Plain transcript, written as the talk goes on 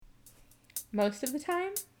Most of the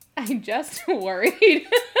time, I'm just worried.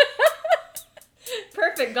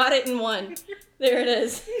 Perfect. Got it in one. There it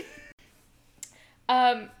is.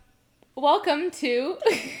 Welcome to...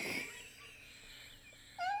 Not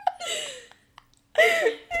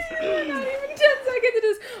even 10 seconds it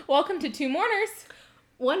is. Welcome to Two Mourners.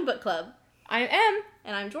 One book club. I'm Em.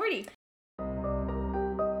 And I'm Jordy.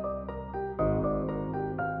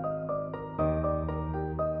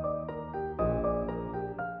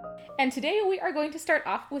 And today we are going to start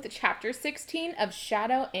off with chapter 16 of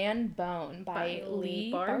Shadow and Bone by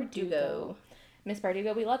Leigh Bardugo. Miss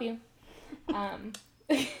Bardugo, we love you.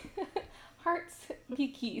 Hearts,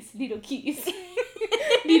 big keys, needle keys.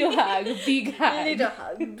 Needle hug, big hug. Needle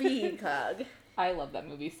hug, big hug. I love that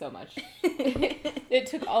movie so much. It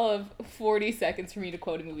took all of 40 seconds for me to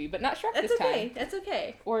quote a movie, but not Shrek this time. That's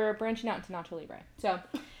okay. Or branching out into Nacho Libre. So,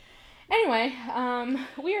 anyway,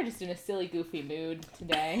 we are just in a silly, goofy mood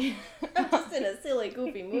today. Just in a silly,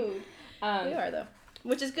 goofy mood. We are, though.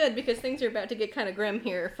 Which is good, because things are about to get kind of grim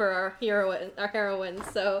here for our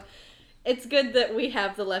heroines, so it's good that we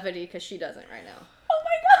have the levity, because she doesn't right now. Oh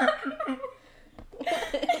my god!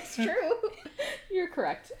 It's true. You're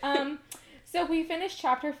correct. So we finished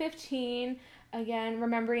chapter 15, again,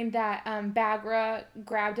 remembering that Baghra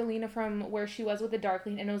grabbed Alina from where she was with the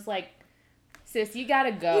Darkling, and it was like, sis, you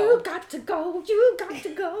gotta go. You got to go. You got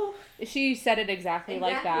to go. She said it exactly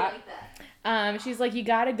like that. She's like, you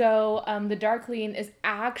gotta go. The Darkling is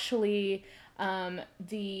actually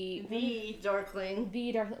The Darkling.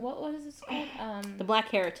 The Darkling. What was this called? The Black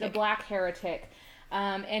Heretic. The Black Heretic.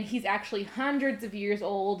 And he's actually hundreds of years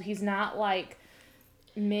old. He's not like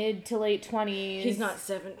mid to late 20s. He's not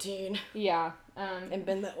 17. Yeah. And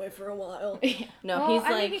been that way for a while. Yeah. No, well, he's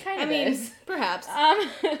I like, mean, he kind of is. Perhaps.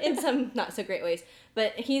 In some not so great ways.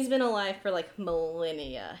 But he's been alive for like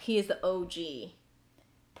millennia. He is the OG.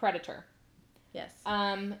 Predator. Yes.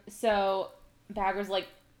 So Baghra's like,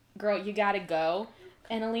 girl, you gotta go.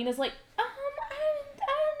 And Alina's like, I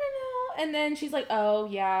don't know. And then she's like, oh,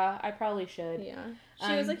 yeah, I probably should. Yeah.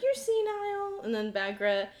 She was like, you're senile. And then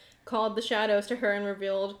Baghra called the shadows to her and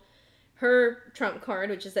revealed her trump card,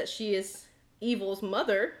 which is that she is Evil's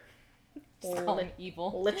mother. Just call it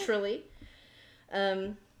evil. Literally.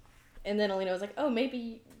 And then Alina was like, oh,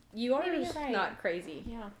 maybe you are right. not crazy.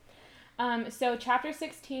 Yeah. So chapter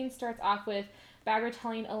 16 starts off with Baghra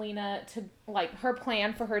telling Alina to, like, her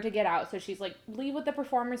plan for her to get out. So she's like, leave with the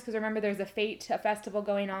performers, because remember there's a festival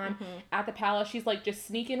going on at the palace. She's like, just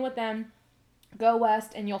sneak in with them, go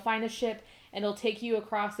west, and you'll find a ship, and it'll take you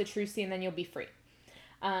across the true sea, and then you'll be free.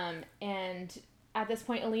 And at this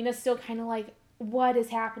point, Alina's still kind of like, what is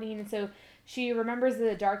happening? And so she remembers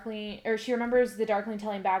the Darkling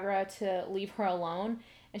telling Baghra to leave her alone,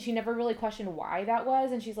 and she never really questioned why that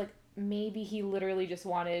was, and she's like, maybe he literally just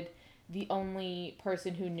wanted the only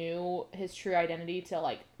person who knew his true identity to,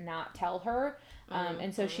 like, not tell her.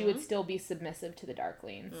 And so she would still be submissive to the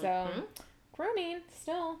Darkling. So, grooming,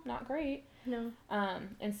 still not great. No.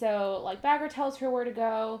 And so, like, Baghra tells her where to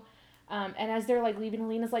go. And as they're, like, leaving,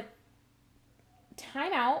 Alina's like,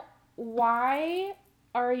 time out. Why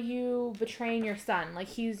are you betraying your son? Like,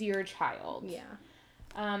 he's your child.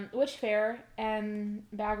 Yeah. Which fair. And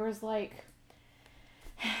Baghra's like,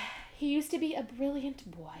 he used to be a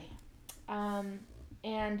brilliant boy.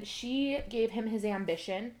 And she gave him his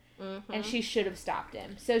ambition, and she should have stopped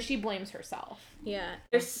him. So she blames herself. Yeah.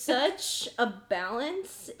 There's such a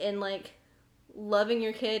balance in, like, loving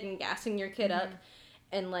your kid and gassing your kid up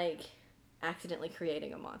and, like, accidentally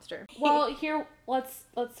creating a monster. Well, here, let's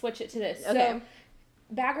switch it to this. Okay.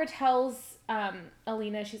 So Baghra tells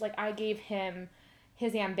Alina, she's like, I gave him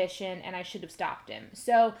his ambition and I should have stopped him.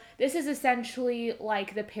 So this is essentially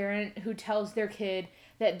like the parent who tells their kid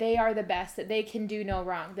that they are the best, that they can do no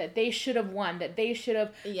wrong, that they should have won, that they should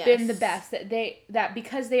have been the best, that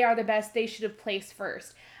because they are the best, they should have placed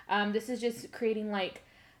first. This is just creating, like,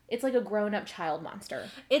 it's like a grown-up child monster.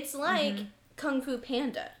 It's like Kung Fu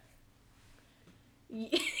Panda.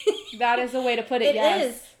 That is a way to put it, yes. It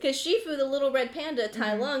is, because Shifu, the little red panda,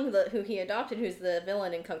 Tai Lung, who he adopted, who's the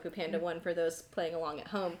villain in Kung Fu Panda 1 for those playing along at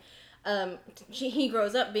home, he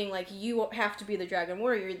grows up being like, you have to be the Dragon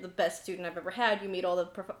Warrior, you're the best student I've ever had, you meet all the,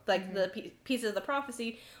 the pieces of the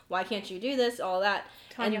prophecy, why can't you do this, all that.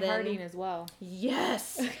 Tonya Harding as well.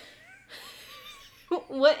 Yes!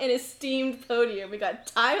 What an esteemed podium. We got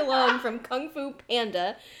Tai Lung from Kung Fu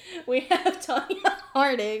Panda. We have Tonya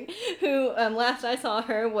Harding, who, last I saw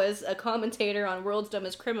her, was a commentator on World's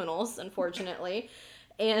Dumbest Criminals, unfortunately.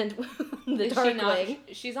 and the Darkling.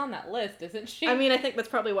 She's on that list, isn't she? I mean, I think that's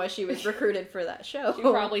probably why she was recruited for that show. She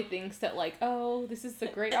probably thinks that, like, oh, this is a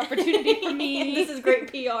great opportunity for me. This is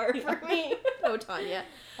great PR for me. Oh, Tonya.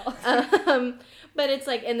 But it's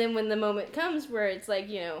like, and then when the moment comes where it's like,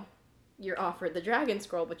 you know, you're offered the dragon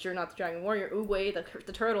scroll, but you're not the dragon warrior. Uwe,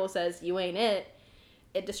 the turtle, says you ain't it.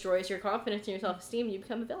 It destroys your confidence and your self-esteem, and you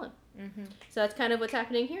become a villain. Mm-hmm. So that's kind of what's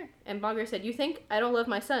happening here. And Baghra said, you think I don't love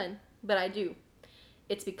my son, but I do.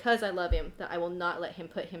 It's because I love him that I will not let him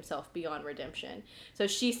put himself beyond redemption. So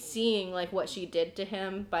she's seeing, like, what she did to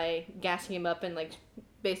him by gassing him up and, like,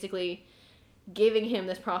 basically giving him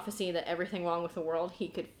this prophecy that everything wrong with the world he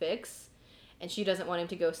could fix. And she doesn't want him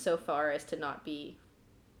to go so far as to not be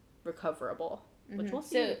recoverable. Which we'll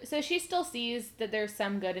see. So she still sees that there's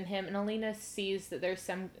some good in him, and Alina sees that there's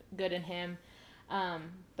some good in him.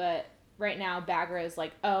 But right now, Baghra is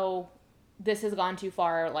like, oh, this has gone too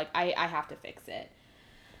far. Like, I have to fix it.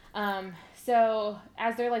 So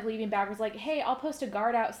as they're, like, leaving, Baghra's like, hey, I'll post a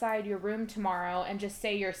guard outside your room tomorrow and just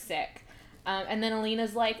say you're sick. And then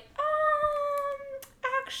Alina's like,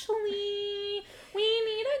 actually, we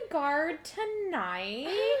need a guard tonight.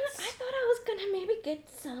 I thought I was gonna maybe get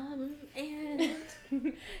some, and...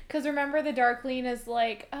 Because remember, the Darkling is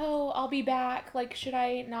like, oh, I'll be back. Like, should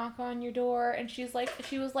I knock on your door? And she was like,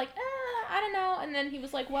 I don't know. And then he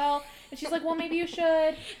was like, well, and she's like, well, maybe you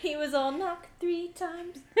should. He was all, knock 3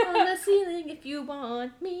 times on the ceiling if you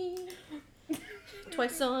want me.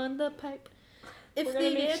 Twice on the pipe. If the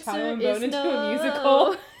answer is no. A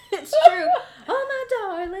musical. It's true. Oh,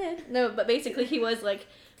 my darling. No, but basically he was like,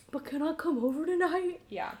 but can I come over tonight?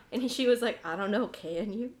 Yeah. And she was like, I don't know,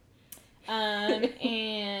 can you?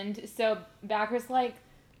 And so Baghra's like,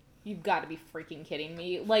 you've got to be freaking kidding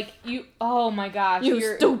me. Like, oh my gosh.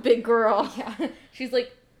 You're stupid girl. Yeah. She's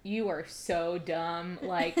like, you are so dumb.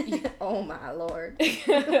 Like, oh my lord.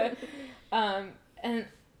 And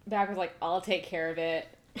Baghra's like, I'll take care of it.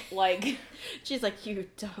 Like, she's like, you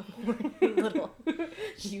dumb little,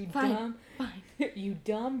 you fine. You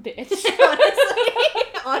dumb bitch.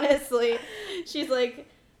 Honestly, she's like,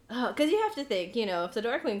 because you have to think, you know, if the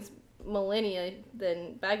Darkling's millennia,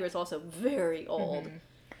 then Baghra's also very old.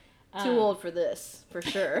 Mm-hmm. Too old for this, for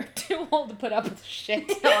sure. Too old to put up with shit.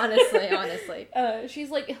 honestly. She's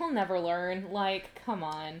like, he'll never learn. Like, come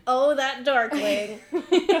on. Oh, that Darkling.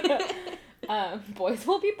 Boys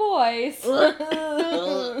will be boys.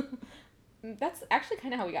 That's actually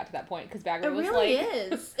kind of how we got to that point, because Baghra was like...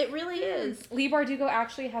 It really is. Leigh Bardugo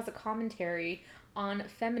actually has a commentary on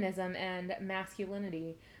feminism and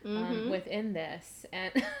masculinity within this.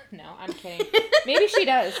 And no, I'm kidding. Maybe she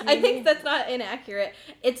does. Maybe. I think that's not inaccurate.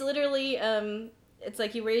 It's literally, it's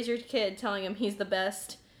like you raise your kid telling him he's the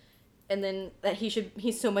best, and then that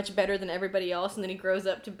he's so much better than everybody else, and then he grows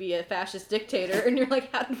up to be a fascist dictator, and you're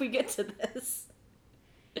like, how did we get to this?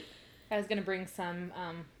 I was gonna bring some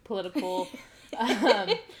political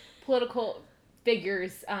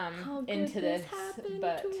figures into this,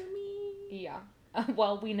 but yeah.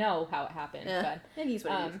 Well, we know how it happened, but and he's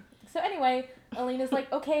what he is. So anyway, Alina's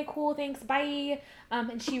like, okay, cool, thanks, bye.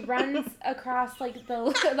 And she runs across, like,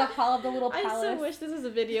 the hall of the little palace. I so wish this was a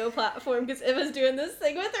video platform, because Emma's doing this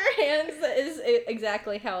thing with her hands that is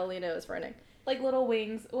exactly how Alina is running. Like little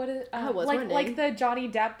wings. What is running. Like the Johnny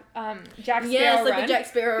Depp Jack Sparrow yes, like run. the Jack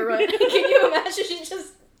Sparrow run. Can you imagine? She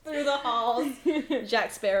just through the halls.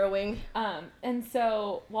 Jack Sparrowing. And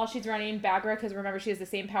so while she's running, Baghra, because remember she has the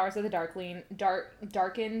same powers as the Darkling,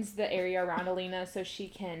 darkens the area around Alina so she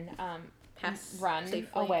can run safely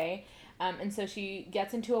away. And so she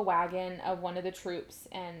gets into a wagon of one of the troops,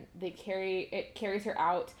 and it carries her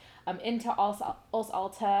out into Os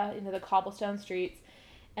Alta, into the cobblestone streets.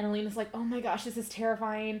 And Alina's like, oh my gosh, this is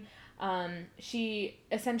terrifying. She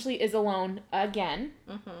essentially is alone again.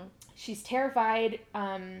 Mm-hmm. She's terrified.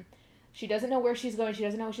 She doesn't know where she's going. She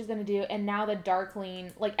doesn't know what she's going to do. And now the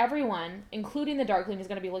Darkling, like everyone, including the Darkling, is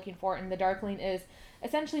going to be looking for it. And the Darkling is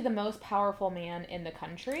essentially the most powerful man in the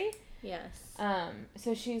country. Yes.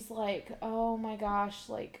 So she's like, oh my gosh,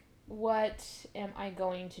 like, what am I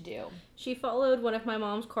going to do? She followed one of my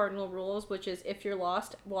mom's cardinal rules, which is if you're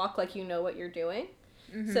lost, walk like you know what you're doing.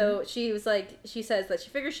 Mm-hmm. So she was like, she says that she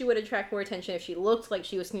figures she would attract more attention if she looked like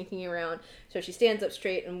she was sneaking around. So she stands up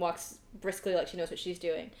straight and walks briskly like she knows what she's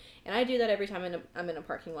doing. And I do that every time I'm in a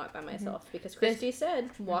parking lot by myself, because Christy said,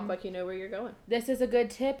 walk like you know where you're going. This is a good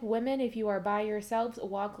tip. Women, if you are by yourselves,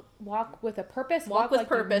 walk with a purpose. Walk with like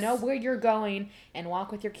purpose. You know where you're going, and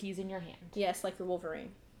walk with your keys in your hand. Yes, like the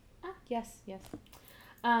Wolverine. Yes.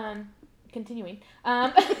 Continuing.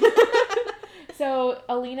 So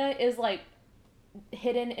Alina is like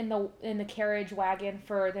hidden in the carriage wagon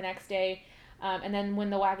for the next day. And then when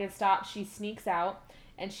the wagon stops, she sneaks out,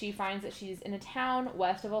 and she finds that she's in a town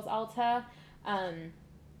west of Os Alta.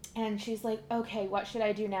 And she's like, okay, what should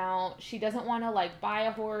I do now? She doesn't want to, like, buy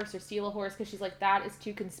a horse or steal a horse because she's like, that is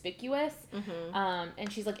too conspicuous.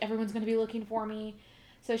 And she's like, everyone's going to be looking for me.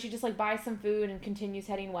 So she just, like, buys some food and continues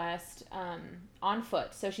heading west on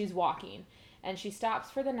foot. So she's walking. And she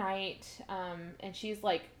stops for the night, and she's,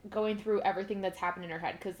 like, going through everything that's happened in her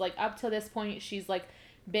head. Because, like, up to this point, she's, like,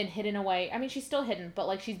 been hidden away. I mean, she's still hidden, but,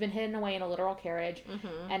 like, she's been hidden away in a literal carriage.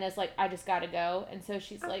 And is like, I just gotta go. And so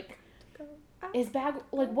she's like...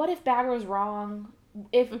 what if Baghra was wrong?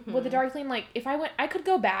 If with the Darkling, like, if I could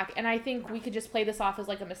go back, and I think we could just play this off as,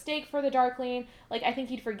 like, a mistake for the Darkling. Like, I think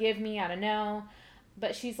he'd forgive me. I don't know.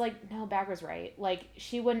 But she's like, no, Baghra's right. Like,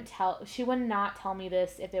 she would not tell me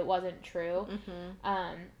this if it wasn't true.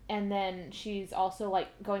 And then she's also, like,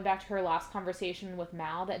 going back to her last conversation with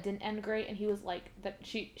Mal that didn't end great, and he was like, that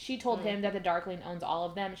she told him that the Darkling owns all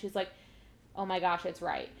of them. She's like, oh my gosh, it's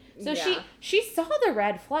right. So she saw the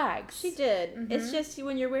red flags. She did. It's just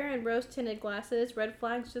when you're wearing rose-tinted glasses, red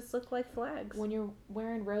flags just look like flags. When you're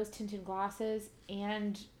wearing rose-tinted glasses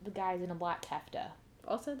and the guy's in a black kefta.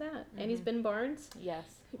 Also that. And he's Ben Barnes. Yes.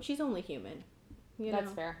 She's only human.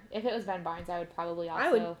 That's fair. If it was Ben Barnes, I would probably also...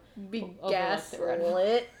 I would be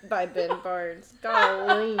gaslit by Ben Barnes.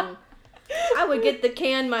 Golly. I would get the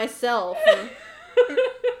can myself.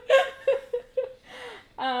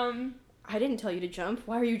 I didn't tell you to jump.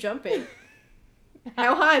 Why are you jumping?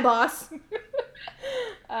 How high, boss?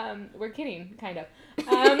 We're kidding, kind of.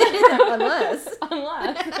 Unless.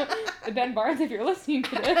 Ben Barnes, if you're listening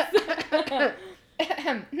to this.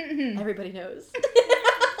 Everybody knows.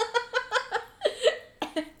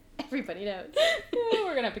 Everybody knows.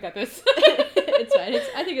 We're gonna have to cut this. It's fine.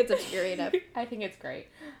 I think it's obscure enough. I think it's great.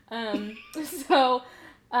 So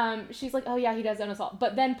she's like, oh yeah, he does own us all.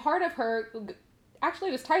 But then part of her...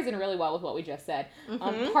 Actually, this ties in really well with what we just said.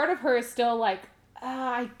 Part of her is still like,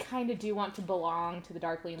 I kind of do want to belong to the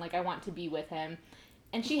Darkling. Like, I want to be with him.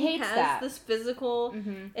 And she hates that. This physical,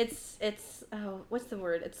 it's what's the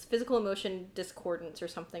word? It's physical emotion discordance or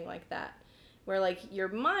something like that. Where, like, your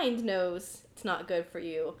mind knows it's not good for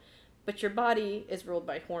you, but your body is ruled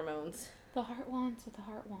by hormones. The heart wants what the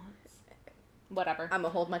heart wants. Whatever. I'm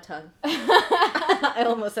gonna hold my tongue. I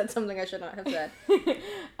almost said something I should not have said.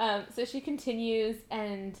 So she continues,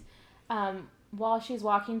 and while she's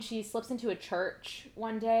walking, she slips into a church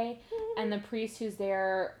one day, and the priest who's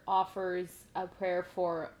there offers a prayer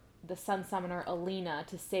for the sun summoner Alina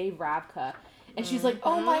to save Ravka. And she's like,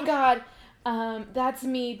 oh my god, that's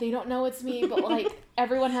me. They don't know it's me, but, like,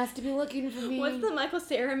 everyone has to be looking for me. What's the Michael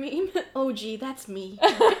Cera meme? Oh, gee, that's me.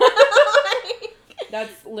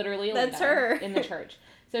 That's literally Alina. That's her. In the church.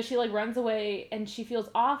 So she, like, runs away, and she feels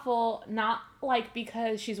awful, not, like,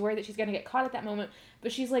 because she's worried that she's going to get caught at that moment,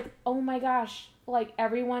 but she's like, oh my gosh, like,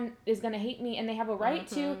 everyone is going to hate me, and they have a right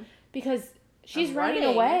to, because she's running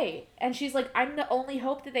away. And she's like, I'm the only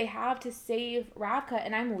hope that they have to save Ravka,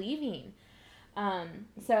 and I'm leaving.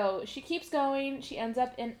 So she keeps going. She ends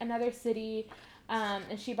up in another city,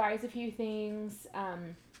 and she buys a few things,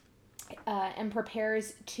 and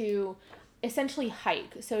prepares to... essentially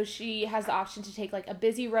hike. So she has the option to take, like, a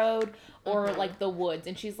busy road or like the woods,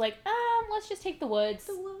 and she's like, let's just take the woods.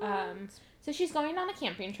 So she's going on a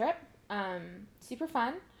camping trip. Super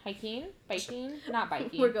fun. Hiking, biking, not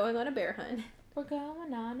biking. We're going on a bear hunt. We're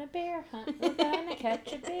going on a bear hunt. We're gonna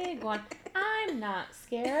catch a big one. I'm not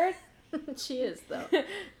scared. She is, though.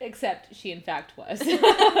 Except she, in fact, was.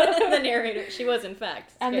 The narrator. She was, in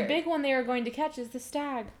fact, scared. And the big one they are going to catch is the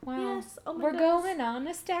stag. Wow. Yes. Oh my We're going on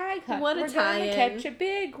a stag hunt. What a tie-in. We're going to catch a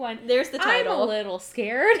big one. There's the title. I'm a little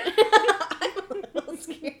scared. I'm a little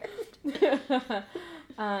scared.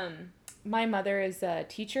 My mother is a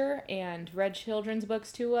teacher and read children's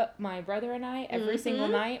books to my brother and I every single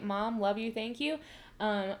night. Mom, love you, thank you.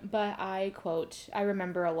 But I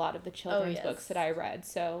remember a lot of the children's books that I read.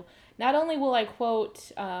 So not only will I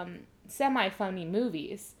quote semi-funny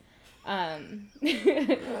movies,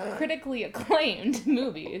 critically acclaimed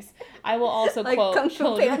movies, I will also quote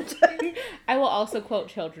I will also quote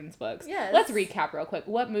children's books. Yes. Let's recap real quick.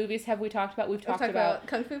 What movies have we talked about? We've talked about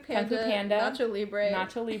Kung Fu Panda, Nacho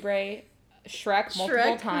Libre, Shrek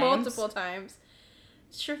multiple times.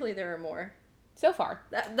 Surely there are more. So far.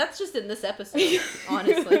 That's just in this episode,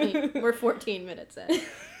 honestly. We're 14 minutes in.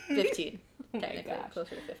 15. Technically,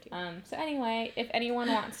 closer to 15. So anyway, if anyone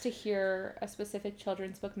wants to hear a specific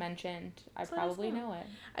children's book mentioned, I probably know it.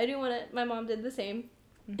 I do want to... My mom did the same.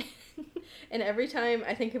 And every time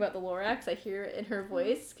I think about the Lorax, I hear it in her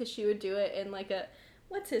voice, because she would do it in, like, a...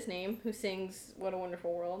 What's his name? Who sings What a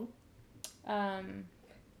Wonderful World?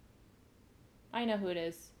 I know who it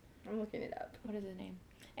is. I'm looking it up. What is his name?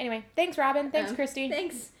 Anyway, thanks, Robin. Thanks, Christy.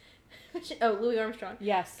 Thanks. Oh, Louis Armstrong.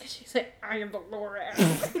 Yes. She's like, I am the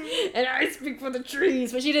Lorax, and I speak for the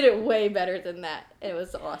trees. But she did it way better than that. It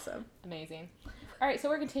was awesome. Amazing. All right, so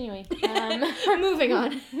we're continuing. Moving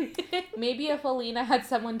on. Maybe if Alina had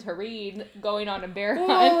someone to read going on a bear hunt.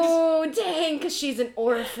 Oh, dang, because she's an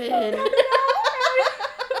orphan.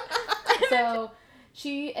 So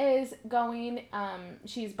she is going,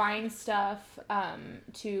 she's buying stuff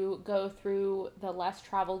to go through the less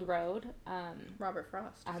traveled road. Robert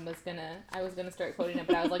Frost. I was gonna start quoting it,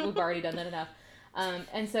 but I was like, we've already done that enough.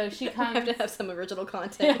 And so she comes. We have to have some original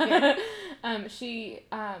content here. She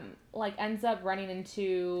like ends up running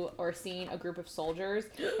into or seeing a group of soldiers,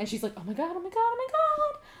 and she's like, oh my god, oh my god, oh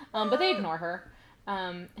my god. But they ignore her.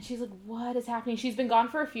 And she's like, what is happening? She's been gone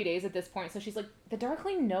for a few days at this point, so she's like, the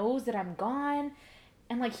Darkling knows that I'm gone,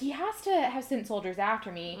 and like he has to have sent soldiers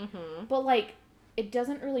after me, but like it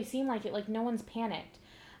doesn't really seem like it. Like no one's panicked.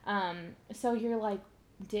 So you're like,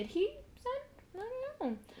 did he send? I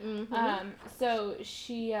don't know. So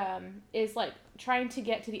she is like trying to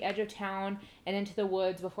get to the edge of town and into the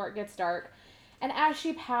woods before it gets dark. And as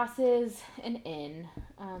she passes an inn,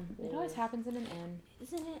 it always happens in an inn.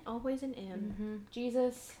 Isn't it always an inn? Mm-hmm.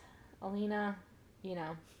 Jesus, Alina, you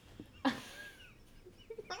know.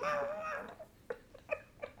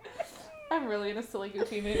 I'm really in a silly,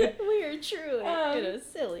 goofy mood. We are truly in a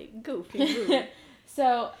silly, goofy mood.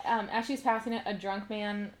 So, as she's passing it, a drunk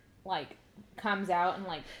man, like, comes out and,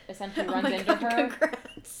 like, essentially runs into her.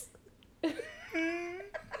 Congrats.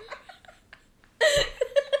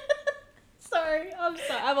 Sorry, I'm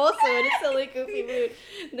sorry. I'm also in a silly, goofy mood.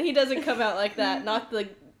 He doesn't come out like that. Not the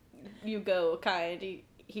you go kind.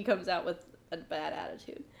 He comes out with a bad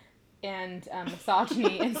attitude. And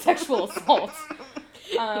misogyny and sexual assault.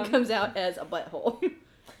 He comes out as a butthole.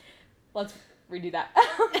 Let's redo that.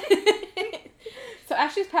 So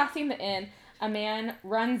as she's passing the inn, a man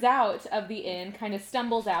runs out of the inn, kind of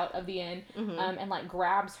stumbles out of the inn, and like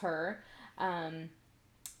grabs her.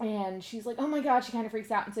 And she's like, oh my god, she kind of freaks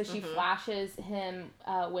out. And so she flashes him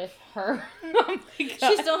with her. Oh my god.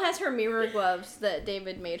 She still has her mirror gloves that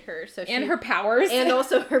David made her. And her powers. And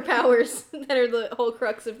also her powers that are the whole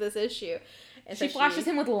crux of this issue. And she flashes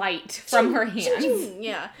him with light from her hands.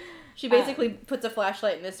 Yeah. She basically puts a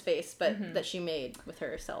flashlight in his face, but that she made with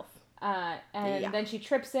herself. Then she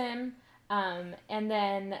trips him. And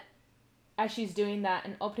then as she's doing that,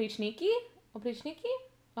 an oprichniki?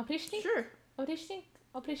 Sure.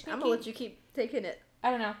 I'm gonna let you keep taking it. I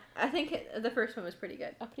don't know. I think the first one was pretty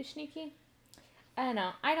good. Oprichniki? I don't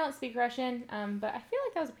know. I don't speak Russian, but I feel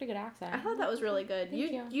like that was a pretty good accent. I thought that was really good.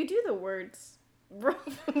 Thank you. You do the words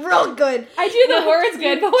real good. I do the words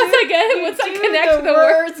good, but once I connect the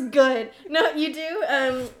words good. No, you do.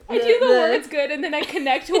 I do the words good, and then I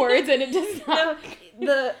connect words, and it does not.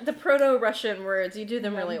 No, the Proto-Russian words, you do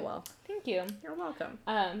them really well. Thank you. You're welcome.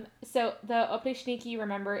 So the oprichniki,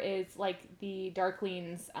 remember, is like the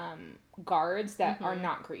Darkling's guards that are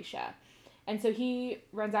not Grisha. And so he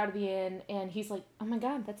runs out of the inn, and he's like, oh my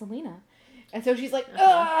god, that's Alina. And so she's like,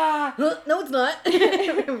 ah! No, it's not.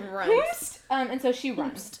 Runs. And so she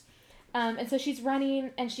runs. And so she's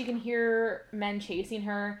running, and she can hear men chasing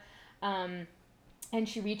her. And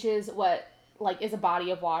she reaches what, like, is a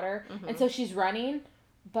body of water. And so she's running,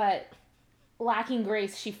 but lacking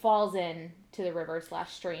grace, she falls in to the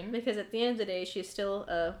river/stream. Because at the end of the day, she's still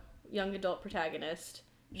a young adult protagonist.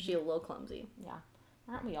 She's a little clumsy. Yeah.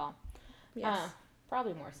 Aren't we all? Yes.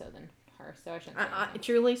 Probably more so than her, so I shouldn't say anything.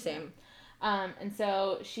 Truly same. And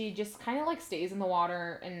so she just kind of like stays in the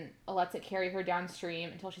water and lets it carry her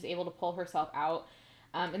downstream until she's able to pull herself out.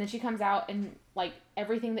 And then she comes out, and like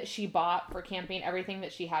everything that she bought for camping, everything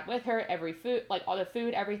that she had with her, every food, like all the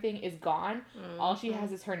food, everything is gone. All she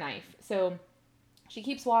has is her knife. So she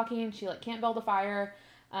keeps walking. She like can't build a fire.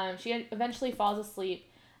 She eventually falls asleep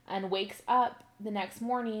and wakes up the next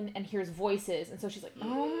morning and hears voices. And so she's like,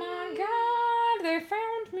 oh my god, they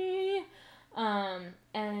found me.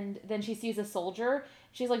 And then she sees a soldier.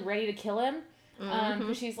 She's like ready to kill him.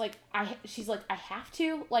 She's like, I have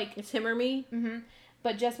to, like, it's him or me.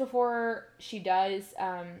 But just before she does,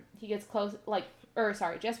 he gets close,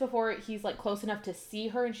 just before he's like close enough to see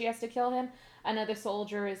her and she has to kill him, another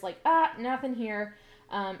soldier is like, nothing here.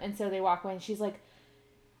 And so they walk away, and she's like,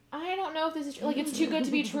 I don't know if this is true. Like, it's too good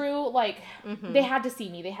to be true. Like, they had to see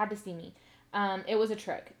me. It was a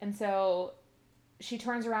trick. And so she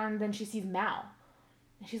turns around, and then she sees Mal.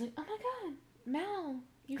 And she's like, oh my god, Mal,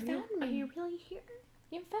 you found me. Are you really here?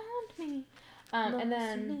 You found me. And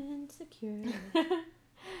then... insecure.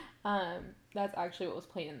 That's actually what was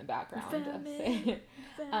playing in the background.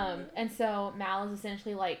 And so Mal is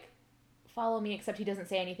essentially like, follow me, except he doesn't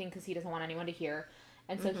say anything because he doesn't want anyone to hear.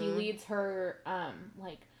 And so he leads her,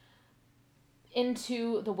 like,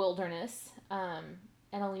 into the wilderness. And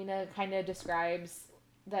Alina kind of describes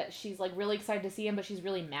that she's, like, really excited to see him, but she's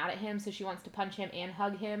really mad at him, so she wants to punch him and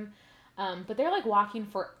hug him. But they're, like, walking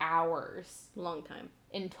for hours. Long time.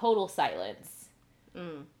 In total silence.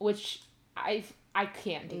 Which I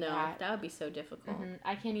can't do that. No, that would be so difficult.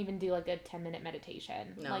 I can't even do, like, a 10-minute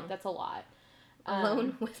meditation. No. Like, that's a lot.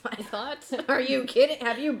 Alone with my thoughts? Are you kidding?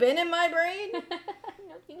 Have you been in my brain?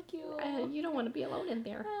 No, thank you. You don't want to be alone in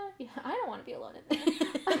there. Yeah, I don't want to be alone in there.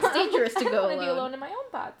 It's dangerous to go alone. I want to be alone in my own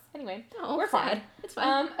thoughts. Anyway, we're fine. It's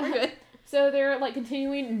fine. We're good. So they're, like,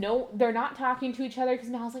 continuing. No, they're not talking to each other because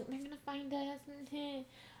Mal's like, they're going to find us.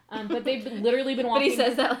 But they've literally been walking. But he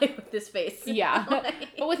says that, like, with his face. Yeah.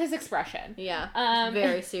 But with his expression. Yeah.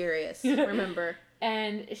 Very serious. Remember.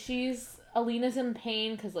 And Alina's in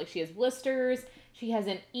pain because, like, she has blisters. She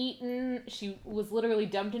hasn't eaten. She was literally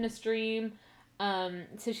dumped in a stream.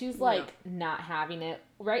 So she's, like, not having it.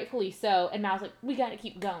 Rightfully so. And Mal's like, we gotta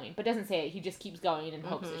keep going. But doesn't say it. He just keeps going and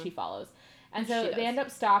hopes that she follows. And so they end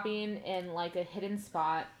up stopping in, like, a hidden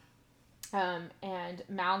spot. And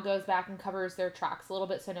Mal goes back and covers their tracks a little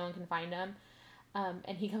bit so no one can find them.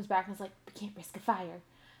 And he comes back and is like, we can't risk a fire.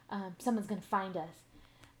 Someone's gonna find us.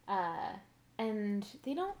 And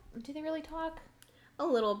they don't, do they really talk? A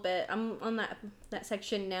little bit. I'm on that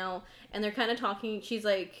section now, and they're kind of talking. She's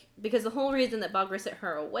like, because the whole reason that Baghra sent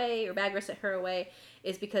her away,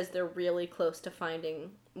 is because they're really close to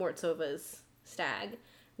finding Mortsova's stag,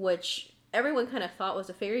 which everyone kind of thought was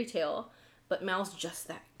a fairy tale, but Mal's just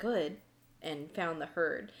that good and found the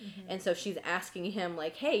herd. And so she's asking him,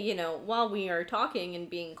 like, hey, while we are talking and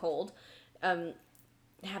being cold,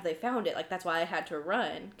 have they found it? Like, that's why I had to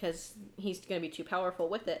run, because he's going to be too powerful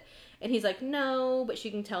with it. And he's like, no, but she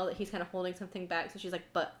can tell that he's kind of holding something back. So she's like,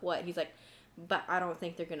 but what? He's like, but I don't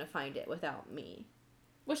think they're going to find it without me.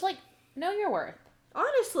 Which, like, know your worth.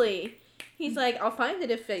 Honestly. He's like, I'll find it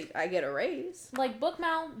if I get a raise. Like, book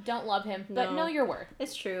Mal, don't love him, but know your worth.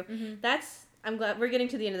 It's true. I'm glad we're getting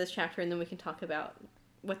to the end of this chapter, and then we can talk about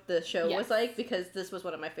what the show was like, because this was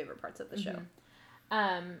one of my favorite parts of the show.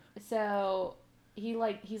 So he's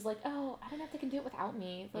like, oh, I don't know if they can do it without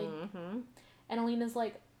me. Like, and Alina's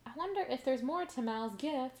like, I wonder if there's more to Mal's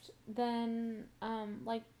gift than,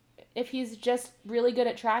 like, if he's just really good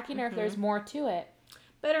at tracking, or if there's more to it.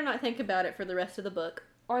 Better not think about it for the rest of the book.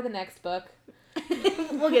 Or the next book.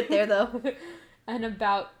 We'll get there, though. And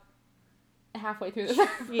about halfway through the book.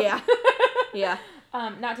 Yeah.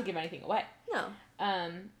 Not to give anything away. No.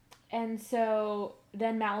 And so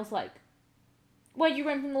then Mal's like, well, you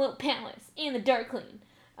run from the little palace in the Darkling.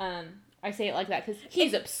 I say it like that because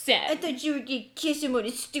he's upset. I thought you would kiss him on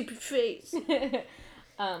his stupid face.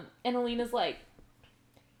 And Alina's like,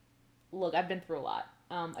 look, I've been through a lot.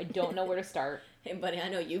 I don't know where to start. Hey, buddy, I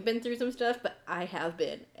know you've been through some stuff, but I have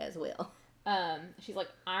been as well. She's like,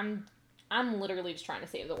 I'm literally just trying to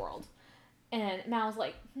save the world. And Mal's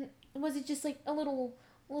like, was it just like a little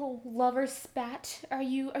lover spat? Are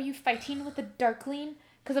you fighting with the Darkling?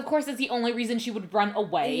 Because of course it's the only reason she would run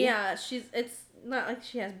away. Yeah, it's not like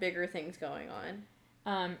she has bigger things going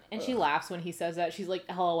on. And she laughs when he says that. She's like,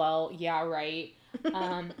 LOL, yeah, right.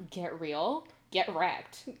 Get real, get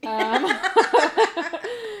wrecked.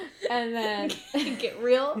 And then get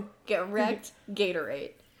real, get wrecked,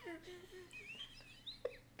 Gatorade.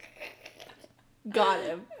 Got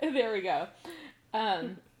him. There we go.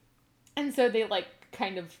 And so they, like,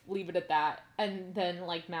 kind of leave it at that. And then,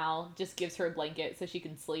 like, Mal just gives her a blanket so she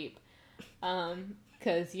can sleep.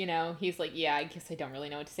 Because, he's like, yeah, I guess I don't really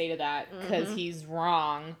know what to say to that. Because he's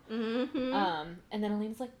wrong. And then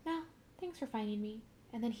Alina's like, Mal, thanks for finding me.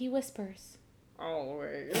 And then he whispers.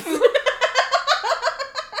 Always.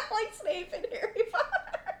 Like Snape in Harry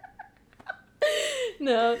Potter.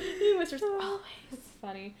 No, he whispers always. It's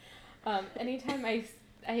funny. Anytime I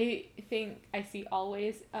think I see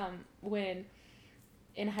always, when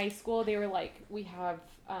in high school they were like, we have,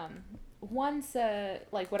 once,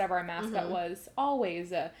 like whatever our mascot was,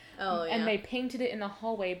 always, and they painted it in the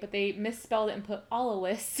hallway, but they misspelled it and put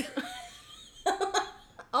Alois.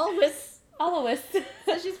 Always. Alois.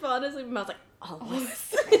 So she's falling asleep and I was like,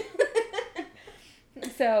 Alois.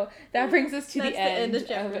 So that brings us to the end of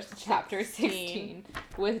chapter 16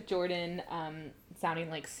 with Jordan, sounding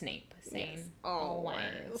like Snape, saying, yes,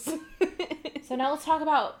 always. So now let's talk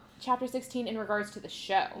about chapter 16 in regards to the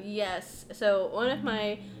show. Yes. So one of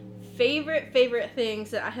my favorite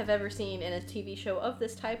things that I have ever seen in a TV show of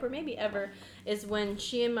this type, or maybe ever, is when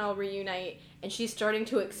she and Mal reunite, and she's starting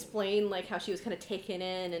to explain, like, how she was kind of taken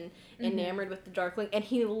in and enamored with the Darkling, and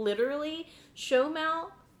he literally,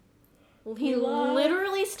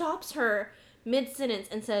 literally stops her mid-sentence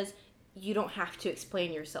and says, "You don't have to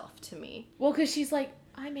explain yourself to me." Well, because she's like,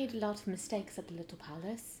 "I made a lot of mistakes at the Little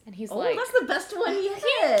Palace." And he's oh, like... that's the best one yet.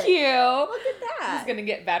 Thank you. Look at that. It's going to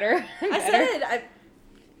get better.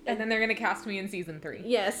 And then they're going to cast me in season 3.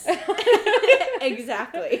 Yes.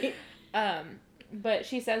 Exactly. But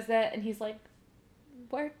she says that, and he's like,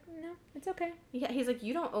 "Where? No, it's okay." Yeah, he's like,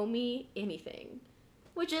 "You don't owe me anything."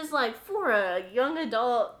 Which is, like, for a young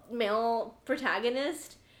adult male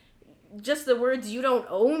protagonist, just the words, "you don't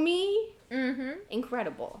owe me,"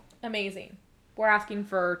 incredible. Amazing. We're asking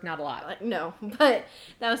for not a lot. No, but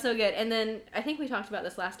that was so good. And then, I think we talked about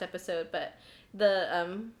this last episode, but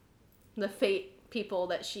the fate people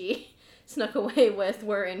that she snuck away with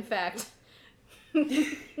were, in fact,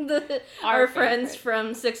 our friends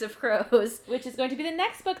from Six of Crows. Which is going to be the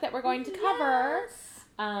next book that we're going to cover. Yes.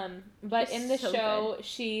 But in the show,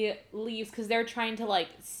 she leaves because they're trying to, like,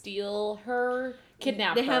 steal her,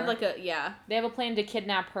 kidnap her. They have, like, They have a plan to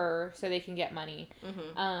kidnap her so they can get money.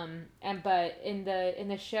 But in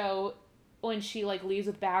the show, when she, like, leaves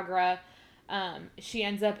with Baghra, she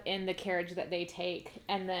ends up in the carriage that they take,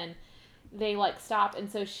 and then they, like, stop, and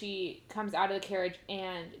so she comes out of the carriage,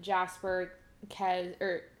 and Jasper, Kaz,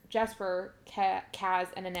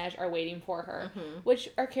 and Inej are waiting for her, which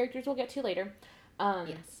our characters will get to later.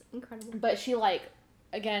 Yes, incredible. But she, like,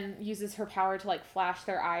 again, uses her power to, like, flash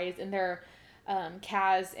their eyes, and they're,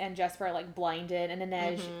 Kaz and Jesper are, like, blinded, and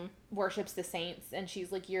Inej worships the saints, and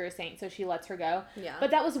she's like, "You're a saint," so she lets her go. Yeah.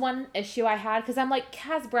 But that was one issue I had, because I'm like,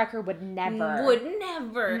 Kaz Brecker would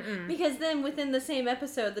never. Because then within the same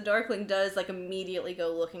episode, the Darkling does, like, immediately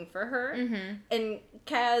go looking for her, and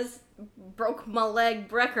Kaz, broke my leg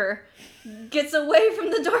Brecker, gets away from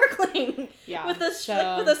the Darkling with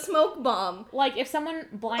a smoke bomb. Like, if someone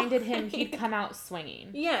blinded him, he'd come out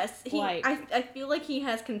swinging. Yes, I feel like he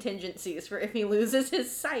has contingencies for if he loses his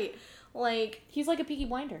sight. Like, he's like a Peaky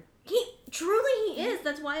Blinder. He is.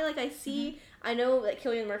 That's why, like, I see. I know that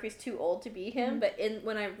Cillian Murphy's too old to be him, but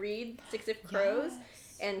when I read Six of Crows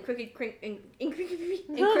and Crooked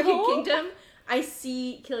Kingdom, I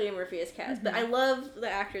see Cillian Murphy as Kaz. But I love the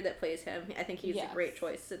actor that plays him. I think he's a great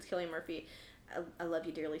choice. It's Cillian Murphy. I love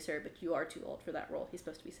you dearly, sir, but you are too old for that role. He's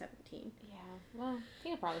supposed to be 17. Yeah, well, he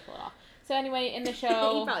could probably pull it off. So anyway, in the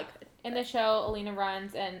show, he probably could. In the show, Alina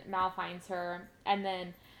runs and Mal finds her, and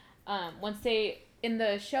then once they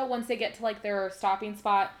get to, like, their stopping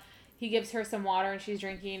spot, he gives her some water and she's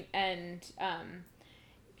drinking, and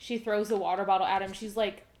she throws the water bottle at him. She's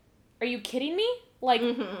like, "Are you kidding me? Like,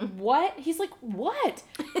 what?" He's like, "What?"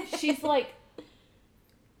 She's like,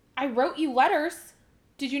 "I wrote you letters.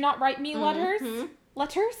 Did you not write me letters?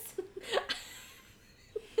 Letters?"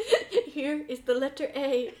 Here is the letter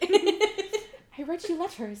A. "I wrote you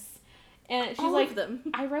letters." And she's all like, of them.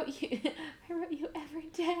 I wrote you every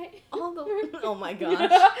day. Oh my gosh.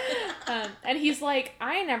 And he's like,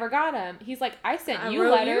 "I never got them." He's like, "I sent you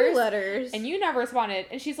wrote letters, you letters, and you never responded."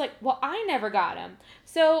 And she's like, "Well, I never got them."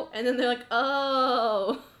 So, and then they're like,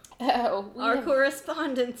 "Oh, our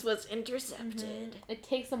correspondence was intercepted." It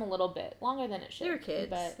takes them a little bit longer than it should. They're kids,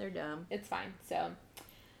 but they're dumb. It's fine. So,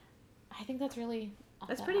 I think that's really all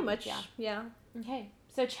that's pretty much yeah. Okay,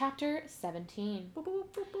 so chapter 17. Boop, boop,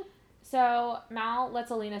 boop, boop. So Mal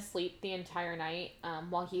lets Alina sleep the entire night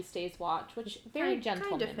while he stays watch, which very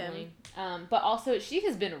gentlemanly. But also she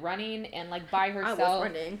has been running and, like, by herself. I was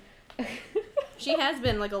running. She has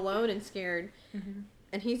been, like, alone and scared,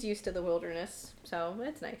 and he's used to the wilderness, so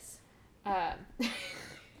it's nice. He's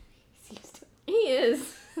used to. He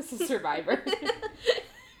is. This is Survivor.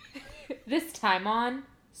 This time on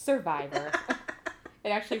Survivor. It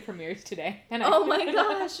actually premieres today. And oh my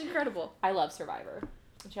gosh, incredible. I love Survivor.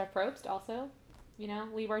 Jeff Probst also. You know,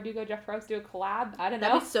 Leigh Bardugo, Jeff Probst do a collab. I don't know.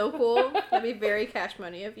 That'd be so cool. That'd be very cash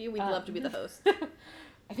money of you. We'd love to be the host.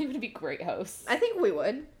 I think we'd be great hosts. I think we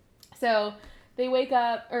would. So they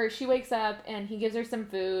she wakes up and he gives her some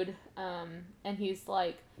food. And he's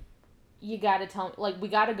like, "You gotta tell me, like, we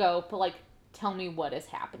gotta go, but, like, tell me what is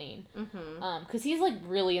happening." Because he's, like,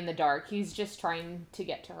 really in the dark. He's just trying to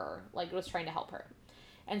get to her. Like, was trying to help her.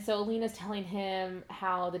 And so Alina's telling him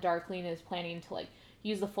how the Darkling is planning to, like,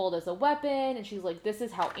 use the fold as a weapon, and she's like, "This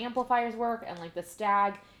is how amplifiers work," and, like, the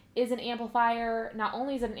Stag is an amplifier. Not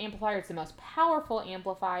only is it an amplifier, it's the most powerful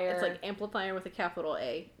amplifier. It's, like, amplifier with a capital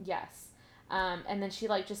A. Yes. And then she,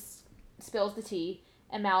 like, just spills the tea,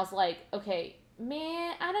 and Mal's like, "Okay,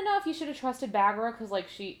 man, I don't know if you should have trusted Baghra, because, like,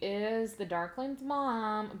 she is the Darkling's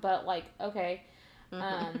mom, but, like, okay.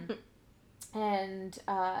 And,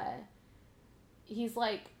 he's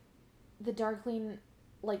like, the Darkling,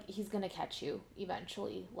 like, he's gonna catch you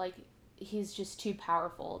eventually. Like, he's just too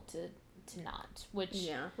powerful to not, which...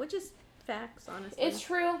 Yeah, which is facts, honestly. It's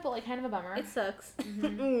true, but, like, kind of a bummer. It sucks.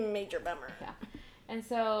 Major bummer. Yeah. And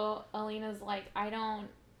so, Alina's like, I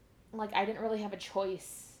didn't really have a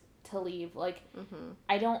choice to leave. Like,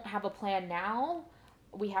 I don't have a plan now.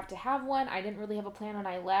 We have to have one. I didn't really have a plan when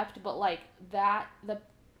I left, but, like, that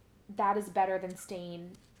is better than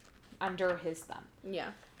staying under his thumb.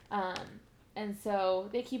 Yeah. And so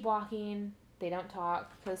they keep walking. They don't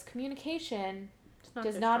talk because communication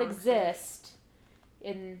does their not strong exist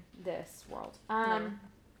in this world. No,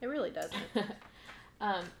 it really doesn't.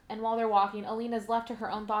 And while they're walking, Alina's left to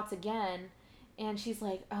her own thoughts again, and she's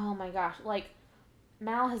like, oh my gosh, like,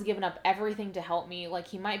 Mal has given up everything to help me. Like,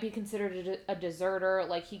 he might be considered a deserter.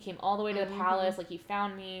 Like, he came all the way to the palace. Like, he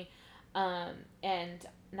found me. And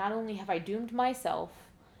not only have I doomed myself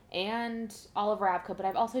and all of Ravka, but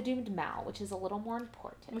I've also doomed Mal, which is a little more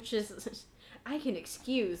important. Which is, I can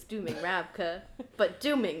excuse dooming Ravka, but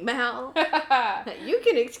dooming Mal, you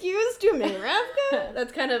can excuse dooming Ravka?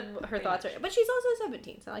 That's kind of her thoughts. Right? But she's also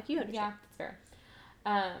 17, so, like, you understand. Yeah, that's fair.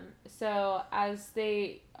 So as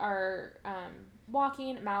they are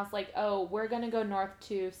walking, Mal's like, oh, we're going to go north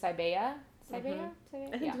to Cybea. Cybea?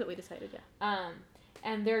 I think that's what we decided, yeah.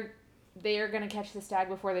 And they are going to catch the stag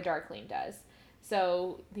before the Darkling does.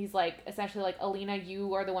 So he's like, essentially like, Alina,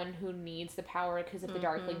 you are the one who needs the power, because if the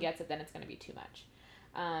Darkling gets it, then it's going to be too much.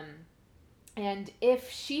 And if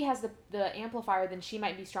she has the amplifier, then she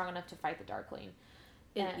might be strong enough to fight the Darkling.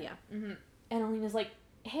 And, yeah. And Alina's like,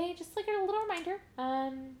 hey, just like a little reminder.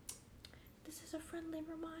 This is a friendly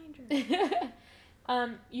reminder.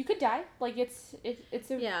 You could die. Like, it's a...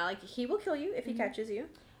 Yeah, like, he will kill you if he catches you.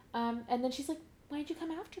 And then she's like, why'd you come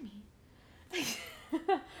after me?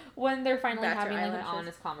 When they're finally having, like, an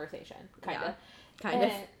honest conversation. Kind of.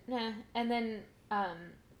 And then,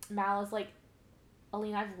 Mal is like,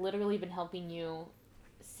 Alina, I've literally been helping you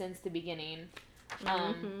since the beginning.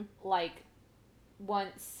 Like,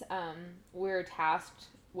 once, we're tasked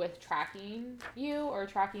with tracking you, or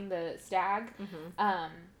tracking the stag,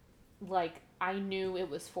 like, I knew it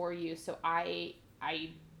was for you, so I've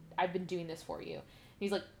been doing this for you. And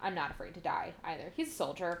he's like, I'm not afraid to die either. He's a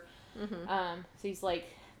soldier. So he's like,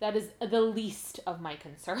 that is the least of my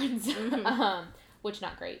concerns. Which,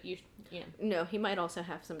 not great. You know. No, he might also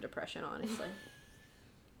have some depression, honestly.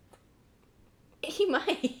 He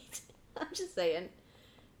might. I'm just saying.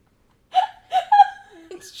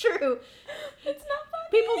 It's true. It's not funny.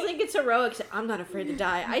 People think it's heroic. I'm not afraid to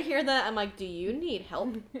die. I hear that. I'm like, do you need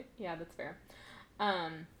help? Yeah, that's fair.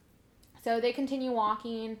 So they continue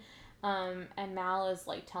walking, and Mal is,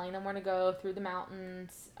 like, telling them where to go through the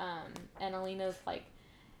mountains, and Alina's, like,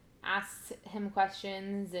 asks him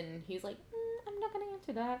questions, and he's like, I'm not gonna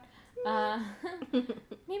answer that.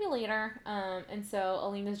 Maybe later. And so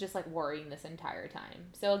Alina's just, like, worrying this entire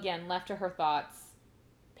time. So again, left to her thoughts,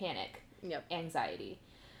 panic, anxiety.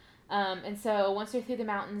 And so once they're through the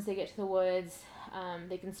mountains, they get to the woods,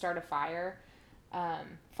 they can start a fire,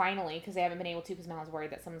 finally, because they haven't been able to, because Mal's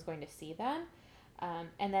worried that someone's going to see them.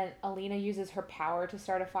 And then Alina uses her power to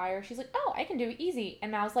start a fire. She's like, oh, I can do it easy.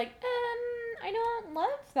 And Mal's like, I don't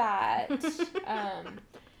love that.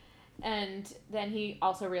 And then he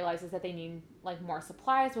also realizes that they need, like, more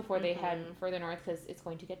supplies before they head further north, because it's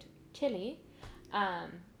going to get chilly.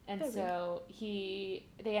 And so they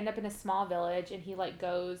end up in a small village, and he, like,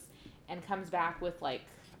 goes and comes back with, like,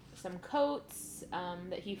 some coats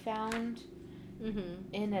that he found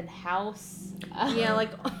in a house. Yeah,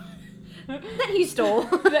 like, that he stole.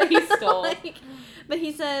 Like, but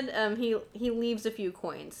he said he leaves a few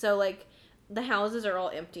coins. So, like, the houses are all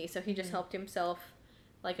empty, so he just helped himself,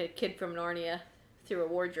 like a kid from Narnia, through a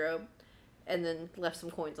wardrobe, and then left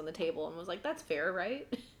some coins on the table, and was like, that's fair,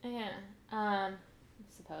 right? Yeah. I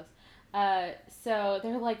suppose. So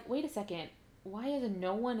they're like, wait a second, why is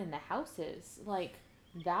no one in the houses? Like,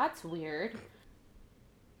 that's weird.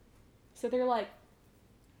 So they're like,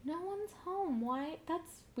 no one's home. Why?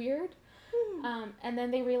 That's weird. And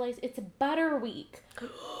then they realize it's Butter Week.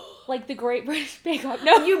 Like the Great British Bake Off.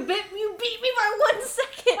 No, you beat me by 1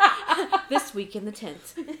 second. This week in the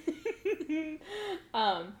tent.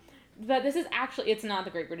 But this is actually, it's not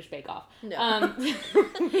the Great British Bake Off. No.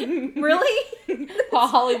 Really? Paul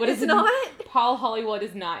Hollywood is not? Paul Hollywood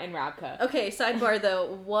is not in Ravka. Okay, sidebar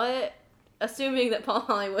though, assuming that Paul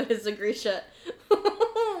Hollywood is a Grisha,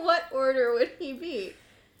 what order would he be?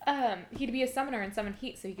 He'd be a summoner and summon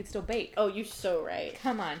heat, so he could still bake. Oh, you're so right.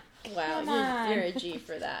 Come on. Wow, you're a G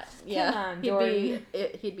for that. Yeah. Come on, Jordy.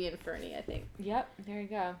 He'd be Inferni, I think. Yep, there you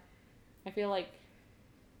go. I feel like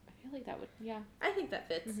that would, yeah. I think that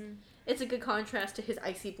fits. Mm-hmm. It's a good contrast to his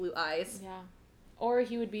icy blue eyes. Yeah. Or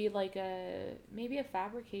he would be like maybe a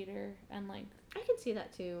fabricator and like. I can see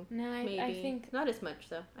that too. No, I think. Not as much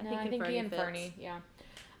though. I think Inferni, yeah.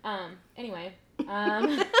 Anyway.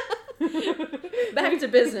 Back to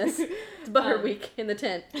business. It's Butter Week in the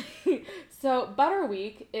tent. So Butter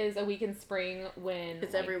Week is a week in spring when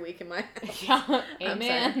it's every week in my house. Yeah.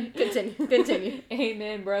 Amen. Continue.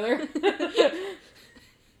 Amen, brother.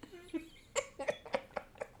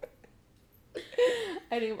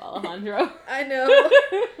 I named Alejandro. I know.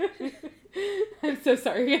 I'm so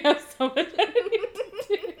sorry. You have so much.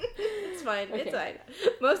 It's fine. Okay. It's fine.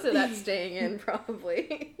 Most of that's staying in,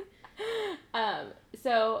 probably.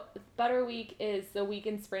 So Butter Week is the week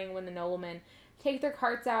in spring when the noblemen take their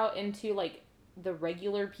carts out into like the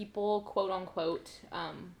regular people, quote unquote.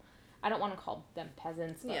 I don't want to call them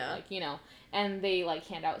peasants, but like, you know, and they like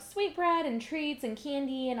hand out sweetbread and treats and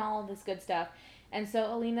candy and all of this good stuff. And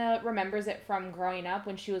so Alina remembers it from growing up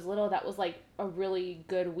when she was little. That was like a really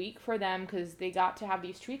good week for them because they got to have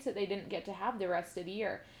these treats that they didn't get to have the rest of the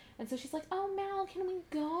year. And so she's like, "Oh, Mal, can we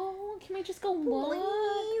go? Can we just go look?"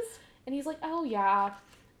 Please. And he's like, "Oh, yeah."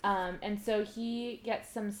 And so he gets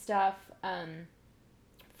some stuff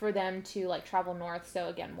for them to like travel north. So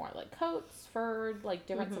again, more like coats, fur, like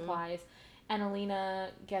different supplies. And Alina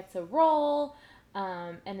gets a roll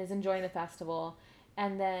and is enjoying the festival.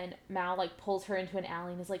 And then Mal like pulls her into an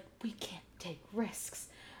alley and is like, "We can't take risks."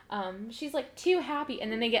 She's like too happy.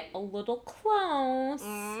 And then they get a little close.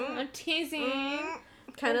 I'm teasing.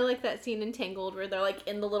 Kind of like that scene in Tangled where they're like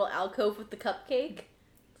in the little alcove with the cupcake.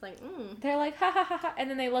 It's like, They're like, ha ha ha ha. And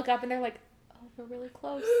then they look up and they're like, "Oh, we're really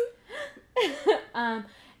close."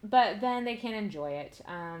 But then they can't enjoy it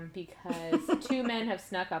because two men have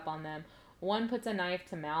snuck up on them. One puts a knife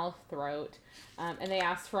to Mal's throat and they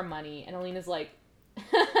ask for money. And Alina's like,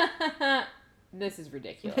 "This is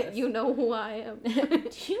ridiculous." You know who I am. Do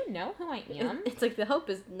you know who I am? It's like the hope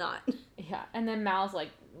is not. Yeah. And then Mal's like,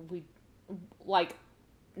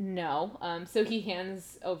 no. So he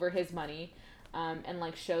hands over his money and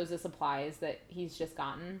like shows the supplies that he's just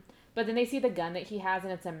gotten. But then they see the gun that he has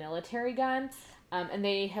and it's a military gun. And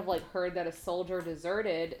they have like heard that a soldier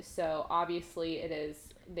deserted. So obviously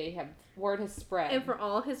word has spread. And for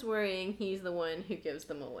all his worrying, he's the one who gives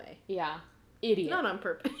them away. Yeah. Idiot. Not on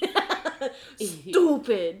purpose.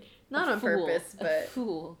 Stupid. Not on purpose, but. A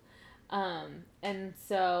fool. And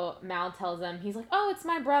so Mal tells them, he's like, "Oh, it's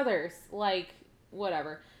my brother's." Like,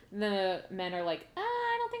 whatever. The men are like,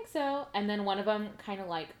 "I don't think so." And then one of them kind of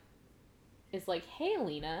like is like, "Hey,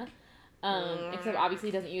 Alina." Except obviously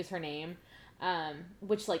he doesn't use her name.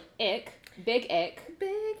 Which like ick. Big ick.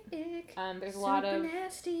 Big ick. There's a super lot of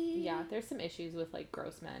nasty. Yeah, there's some issues with like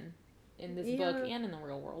gross men in this book and in the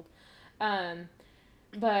real world.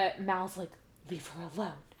 But Mal's like, "Leave her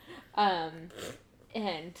alone."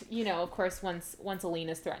 And you know, of course, once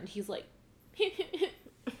Alina's threatened, he's like,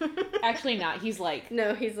 actually not. He's like,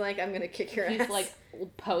 no, he's like, "I'm gonna kick your ass." He's like,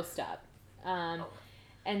 "Post up."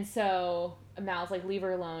 And so Mal's like, "Leave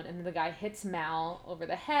her alone." And then the guy hits Mal over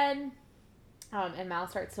the head. And Mal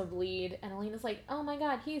starts to bleed, and Alina's like, "Oh my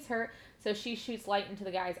god, he's hurt." So she shoots light into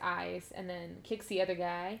the guy's eyes, and then kicks the other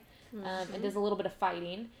guy, and does a little bit of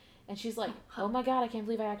fighting. And she's like, "Oh my god, I can't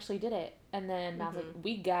believe I actually did it." And then Mal's like,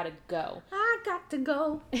 "We gotta go." I got to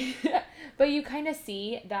go. But you kind of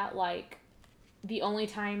see that, like, the only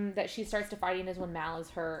time that she starts to fighting is when Mal is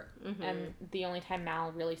hurt, and the only time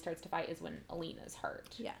Mal really starts to fight is when Alina's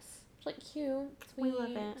hurt. Yes. It's like, cute, sweet. We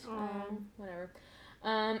love it. Whatever.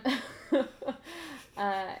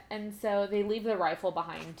 And so they leave the rifle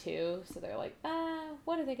behind too. So they're like,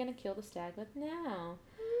 what are they gonna kill the stag with now?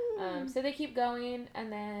 So they keep going,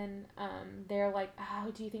 and then they're like,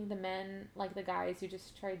 "Oh, do you think the men, like the guys who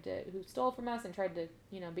just who stole from us and tried to,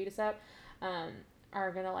 beat us up,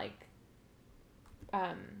 are gonna like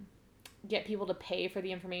get people to pay for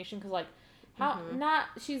the information?" Because like,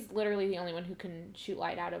 she's literally the only one who can shoot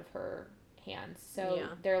light out of her hands, so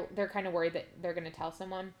they're kind of worried that they're gonna tell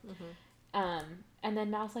someone. And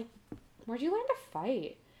then Mal's like, "Where'd you learn to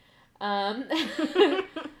fight?"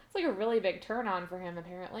 It's like a really big turn on for him,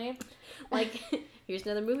 apparently. Like, here's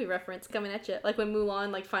another movie reference coming at you. Like when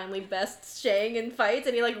Mulan like finally bests Shang in fights,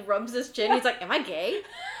 and he like rubs his chin. He's like, "Am I gay?"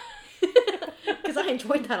 Because I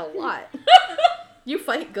enjoyed that a lot. You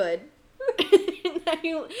fight good. At the end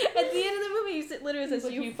of the movie, he literally says,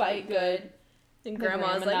 like, "You fight good." And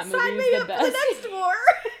Grandma's like, "Sign me up for the next war."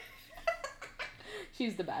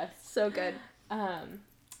 She's the best. So good.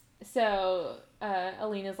 So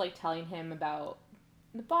Alina's like telling him about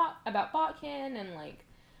Botkin and like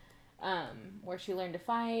where she learned to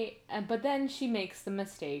fight, but then she makes the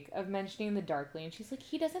mistake of mentioning the Darkling. And she's like,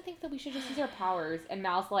 he doesn't think that we should just use our powers. And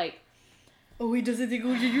Mal's like, oh, he doesn't think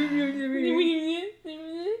we should use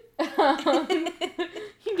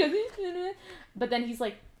he doesn't. But then he's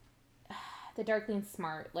like, the Darkling's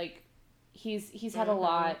smart. Like, he's had a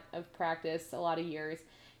lot of practice, a lot of years.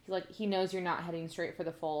 He's like, he knows you're not heading straight for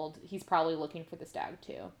the fold. He's probably looking for the stag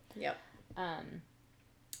too. Yep. And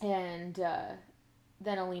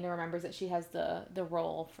then Alina remembers that she has the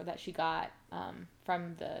roll that she got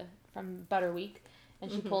from Butterweek,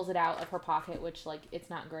 and she pulls it out of her pocket, which like it's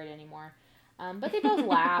not great anymore. But they both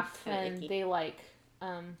laugh and they like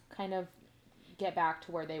kind of get back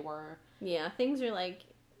to where they were. Yeah, things are like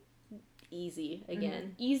easy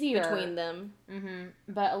again. Easier between them.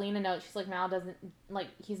 But Alina knows, she's like, Mal doesn't like,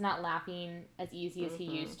 he's not laughing as easy as he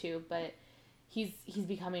used to, but he's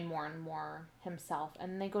becoming more and more himself.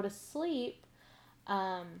 And they go to sleep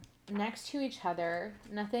next to each other.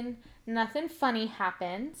 Nothing funny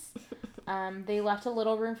happens. They left a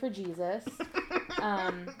little room for Jesus.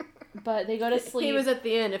 But they go to sleep. He was at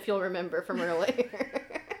the end, if you'll remember from earlier.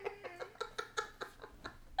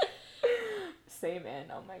 Same in.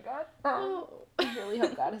 Oh my god. I really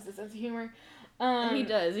hope God has a sense of humor. He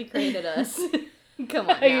does. He created us. Come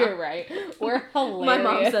on now. You're right. We're hilarious. My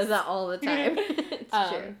mom says that all the time. It's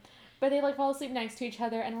true. But they like fall asleep next to each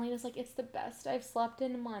other, and Alina's like, it's the best I've slept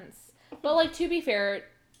in months. But like, to be fair,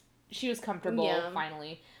 she was comfortable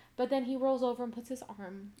finally. But then he rolls over and puts his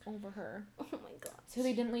arm over her. Oh my god. So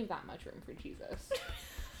they didn't leave that much room for Jesus.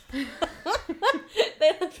 They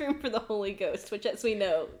left room for the Holy Ghost, which, as we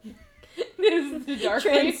know, is the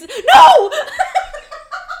Darkling. No! No!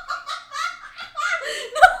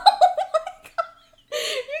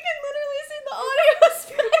 You can literally see the audio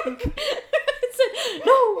spec. It said,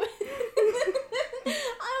 no!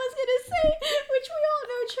 I was gonna say, which we all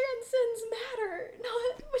know transcends matter,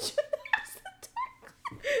 not which is the Darkling.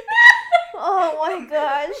 Oh my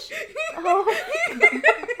gosh. Oh.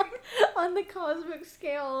 On the cosmic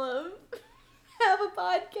scale of have a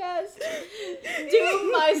podcast,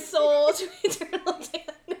 doom my soul to eternal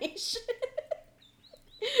damnation.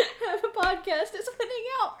 Have a podcast is winning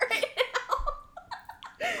out right now.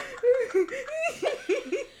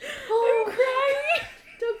 Oh, I'm crying.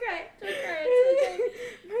 Don't cry. It's okay.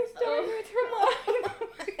 My stomach hurts from laughing.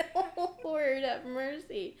 Oh, Lord have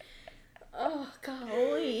mercy. Oh,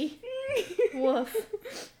 golly. Woof.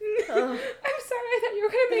 Oh. I'm sorry, I thought you were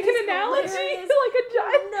going to make an analogy. Hilarious. Like a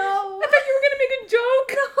joke. No. I thought you were going to make a joke.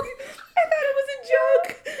 No. I thought it was a joke.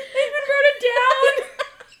 I even wrote it down.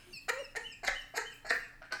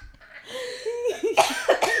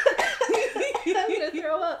 I'm going to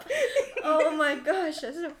throw up. Oh my gosh,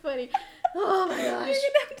 that's so funny. Oh my gosh. You're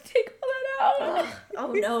going to have to take all that out.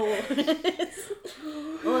 Oh no.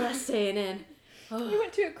 Oh, that's staying in. Oh. You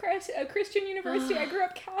went to a Christian university. I grew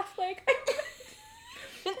up Catholic.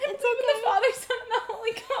 It's okay. The Father, Son, and the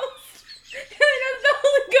Holy Ghost. And I know the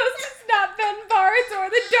Holy Ghost is not Ben Barnes or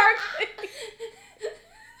the Darkling.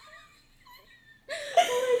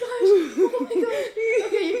 Oh my gosh.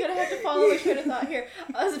 Okay, you're gonna have to follow the train of thought here.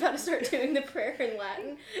 I was about to start doing the prayer in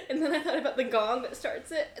Latin, and then I thought about the gong that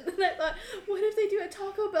starts it, and then I thought, what if they do a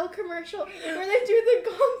Taco Bell commercial where they do the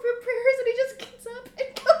gong for prayers and he just gets up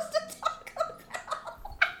and goes to Taco Bell?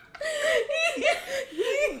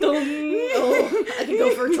 Oh, I could go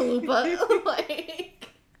for chalupa. Like,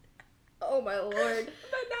 oh my lord.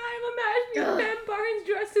 But now I'm imagining Ben Barnes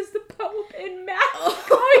dressed as the Pope in mask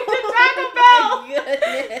going to Taco Bell.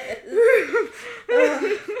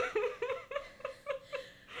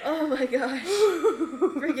 Oh my goodness.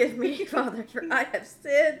 Oh my gosh. Forgive me, Father, for I have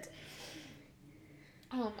sinned.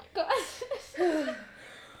 Oh my gosh.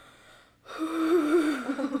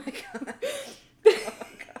 Oh my gosh. Oh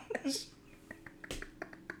gosh.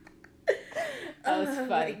 That was Oh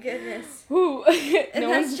funny. my goodness. Ooh. And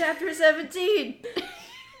that's chapter 17.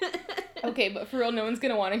 Okay, but for real, no one's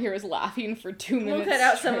gonna want to hear us laughing for 2 minutes. We'll cut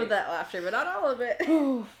out straight. some of that laughter, but not all of it.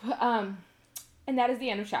 And that is the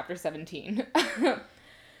end of chapter 17.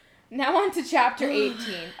 Now on to chapter 18.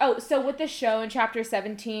 Oh, so with the show in chapter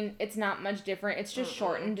 17, it's not much different. It's just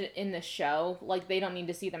shortened in the show. Like, they don't need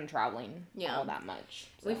to see them traveling all that much.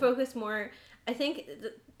 So. We focus more. I think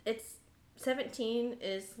it's 17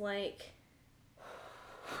 is like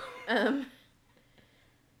there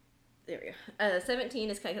we go. 17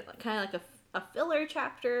 is kind of like a filler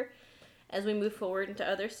chapter as we move forward into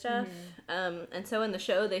other stuff. And so in the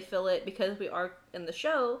show, they fill it because we are in the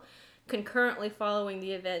show concurrently following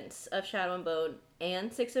the events of Shadow and Bone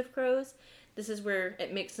and Six of Crows. This is where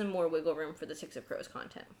it makes some more wiggle room for the Six of Crows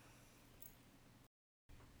content.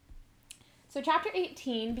 So chapter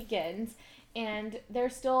 18 begins, and they're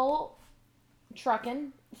still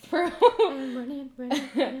trucking through. running.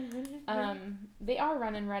 They are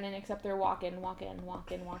running, except they're walking north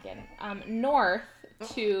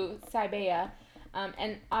to Cybea.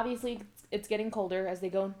 And obviously it's getting colder as they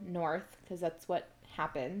go north, because that's what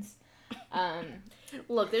happens.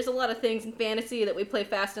 Look, there's a lot of things in fantasy that we play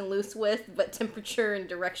fast and loose with, but temperature and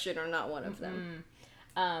direction are not one of them.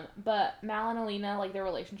 But Mal and Alina, like, their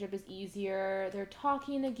relationship is easier. They're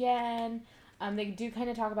talking again. They do kind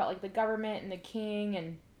of talk about, like, the government and the king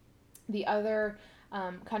and the other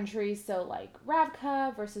countries. So, like,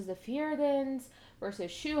 Ravka versus the Fjerdans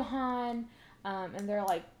versus Shuhan. And they're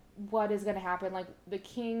like, what is going to happen? Like, the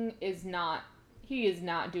king is not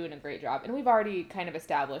doing a great job. And we've already kind of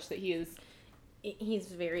established that he's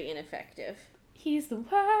very ineffective. He's the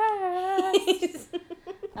worst.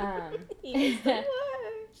 He's the worst.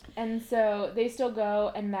 And so they still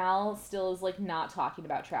go, and Mal still is, like, not talking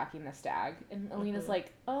about tracking the stag. And Alina's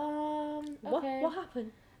like, okay. What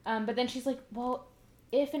happened? But then she's like, well,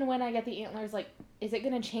 if and when I get the antlers, like, is it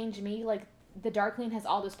going to change me? Like, the Darkling has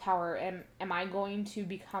all this power, and am I going to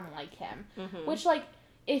become like him? Mm-hmm. Which, like,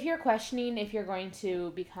 if you're questioning if you're going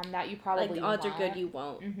to become that, you probably won't. Like, odds are good you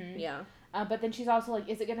won't. Mm-hmm. Yeah. But then she's also like,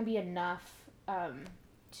 is it going to be enough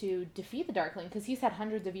to defeat the Darkling? Because he's had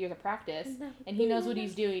hundreds of years of practice, and he knows what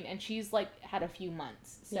he's doing, and she's, like, had a few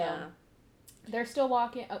months. So yeah. They're still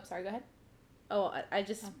walking. Oh, sorry, go ahead. Oh, I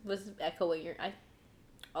just was echoing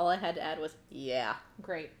all I had to add was, yeah.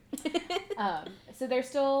 Great. So they're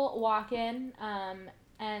still walking,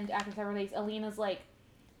 and after several days, Alina's like,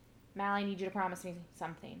 Mal, I need you to promise me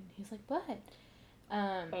something. He's like, what?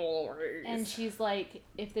 And she's like,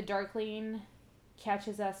 if the Darkling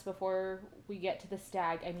catches us before we get to the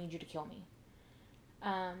stag, I need you to kill me.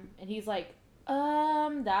 And he's like,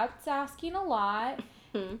 that's asking a lot.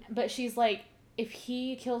 But she's like, if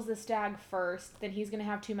he kills the stag first, then he's going to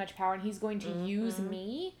have too much power, and he's going to use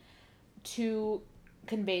me to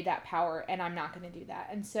convey that power, and I'm not going to do that.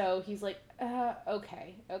 And so he's like,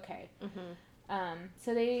 okay.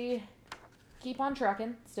 So they keep on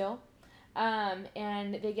trucking still.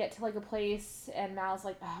 And they get to, like, a place, and Mal's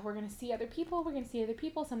like, we're going to see other people.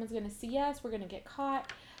 Someone's going to see us. We're going to get caught.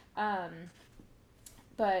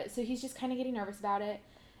 But so he's just kind of getting nervous about it.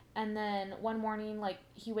 And then one morning, like,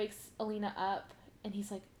 he wakes Alina up, and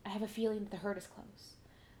he's like, I have a feeling that the herd is close.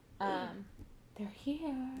 They're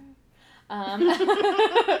here.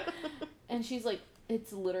 And she's like,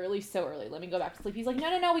 it's literally so early. Let me go back to sleep. He's like,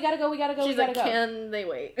 no, we gotta go. She's like, can they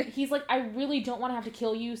wait? He's like, I really don't want to have to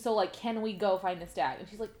kill you, so, like, can we go find the stag? And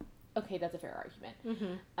she's like, okay, that's a fair argument.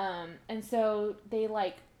 And so they,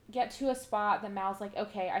 like, get to a spot that Mal's like,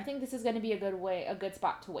 okay, I think this is going to be a good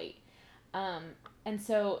spot to wait. And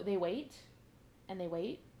so they wait, and they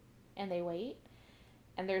wait, and they wait,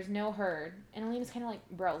 and there's no herd. And Alina's kind of like,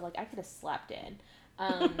 bro, like, I could have slept in.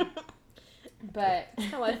 But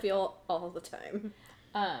that's how I feel all the time.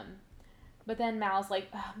 But then Mal's like,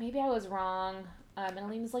 maybe I was wrong. And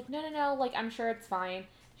Alina's like, no, like, I'm sure it's fine.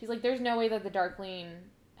 She's like, there's no way that the Darkling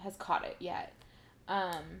has caught it yet.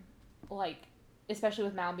 Like, especially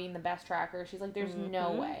with Mal being the best tracker. She's like, there's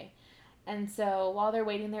no way. And so while they're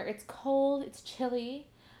waiting there, it's cold, it's chilly,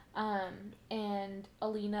 and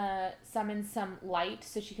Alina summons some light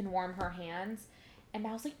so she can warm her hands. And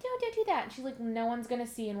Mal's like, no, don't do that. And she's like, no one's going to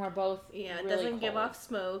see, and we're both really it doesn't cold. Give off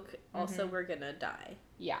smoke. Also, we're going to die.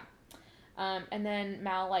 Yeah. And then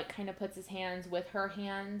Mal, like, kind of puts his hands with her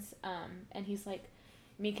hands, and he's like,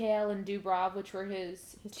 Mikhail and Dubrov, which were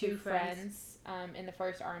his two friends in the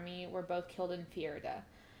First Army, were both killed in Fjerda.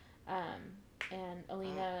 And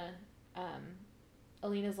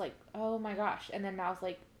Alina's like, oh my gosh. And then Mal's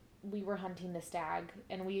like, we were hunting the stag,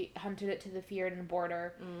 and we hunted it to the Fjerdan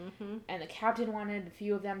border. And the captain wanted a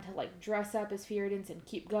few of them to, like, dress up as Fjerdans and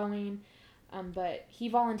keep going. But he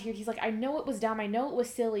volunteered. He's like, I know it was dumb. I know it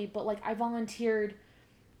was silly, but, like, I volunteered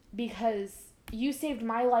because you saved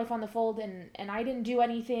my life on the fold, and I didn't do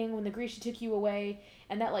anything when the Grisha took you away,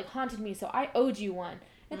 and that, like, haunted me, so I owed you one.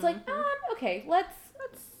 It's like, okay, let's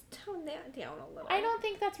tone that down a little. I don't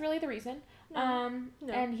think that's really the reason. No.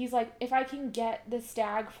 And he's like, if I can get the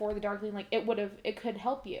stag for the Darkling, like, it could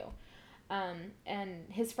help you. And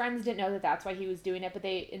his friends didn't know that that's why he was doing it, but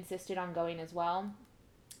they insisted on going as well.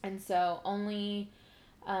 And so only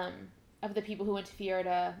of the people who went to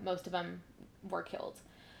Fjerda, most of them were killed.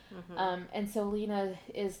 And so Lena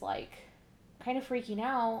is, like, kind of freaking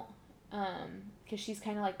out because she's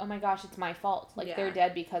kind of like, oh my gosh, it's my fault. Like, they're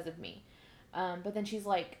dead because of me. But then she's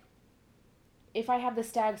like, if I have the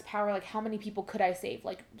Stag's power, like, how many people could I save?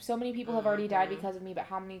 Like, so many people have already died because of me, but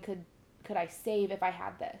how many could I save if I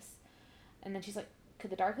had this? And then she's like, could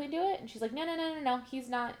the Darkling do it? And she's like, no, he's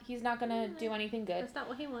not gonna do anything good. That's not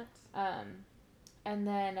what he wants. And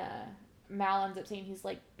then Mal ends up saying he's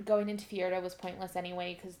like, going into Fjerda was pointless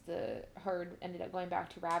anyway because the herd ended up going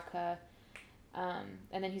back to Ravka.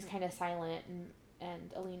 And then he's kind of silent,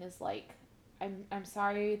 and Alina's like, I'm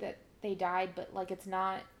sorry that they died, but like it's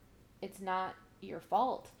not your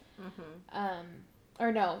fault.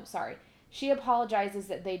 Or no, sorry. She apologizes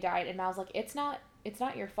that they died, and Mal's like, it's not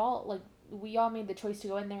your fault. Like, we all made the choice to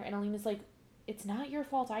go in there. And Alina's like, it's not your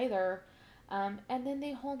fault either. And then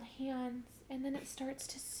they hold hands, and then it starts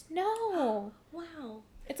to snow. Wow.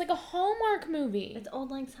 It's like a Hallmark movie. It's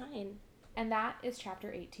Auld Lang Syne. And that is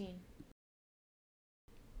chapter 18.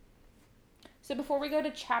 So before we go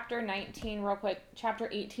to chapter 19 real quick, chapter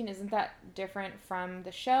 18 isn't that different from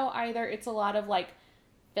the show either. It's a lot of like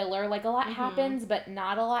filler, like a lot happens, but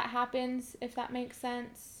not a lot happens, if that makes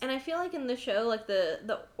sense. And I feel like in the show, like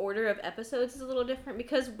the order of episodes is a little different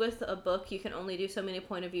because with a book you can only do so many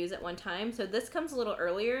point of views at one time. So this comes a little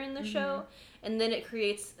earlier in the show, and then it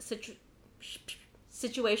creates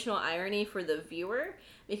situational irony for the viewer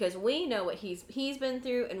because we know what he's been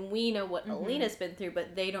through and we know what Alina's been through,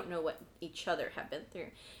 but they don't know what each other have been through.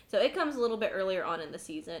 So it comes a little bit earlier on in the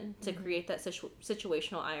season to create that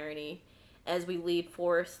situational irony as we lead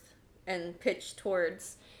forth and pitch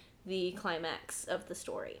towards the climax of the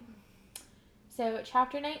story. So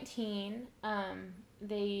chapter 19,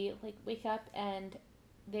 they like wake up and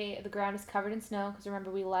the ground is covered in snow because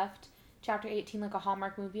remember we left chapter 18 like a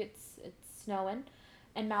Hallmark movie. It's snowing,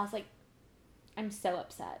 and Mal's like, I'm so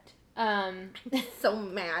upset. So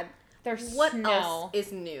mad. There's what snow. Else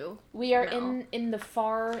is new? We are in the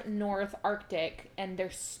far north Arctic, and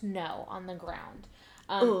there's snow on the ground.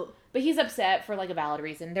 But he's upset for like a valid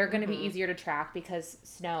reason. They're going to be easier to track because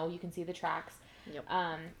snow, you can see the tracks. Yep.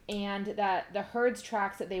 And that the herd's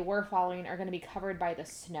tracks that they were following are going to be covered by the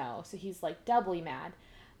snow. So he's like doubly mad.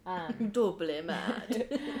 Doubly mad.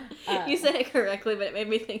 You said it correctly, but it made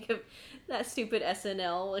me think of that stupid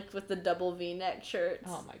SNL, like with the double V-neck shirts.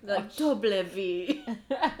 Oh my gosh. Like double V.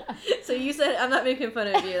 So you said, I'm not making fun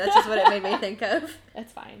of you. That's just what it made me think of.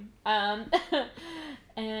 That's fine.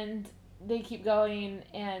 And they keep going,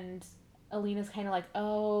 and Alina's kind of like,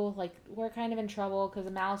 oh, like, we're kind of in trouble because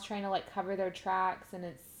Mal's trying to, like, cover their tracks, and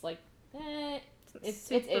it's like, it's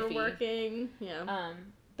iffy. Working. Yeah.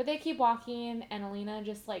 But they keep walking, and Alina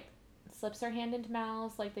just, like, slips her hand into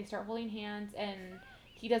Mal's, like, they start holding hands, and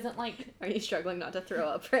he doesn't, like... Are you struggling not to throw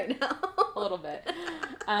up right now? A little bit.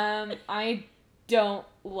 I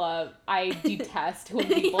detest when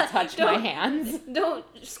people touch my hands. Don't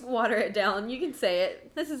just water it down. You can say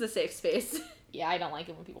it. This is a safe space. Yeah, I don't like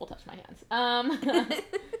it when people touch my hands.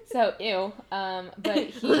 So, ew. But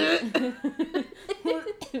he...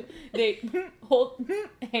 they hold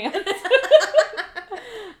hands.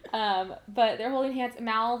 But they're holding hands.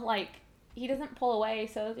 Mal, like, he doesn't pull away,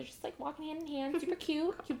 so they're just, like, walking hand in hand. Super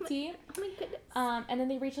cute. Cutesy. Oh my goodness. And then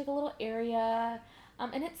they reach, like, a little area.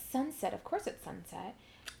 And it's sunset. Of course it's sunset.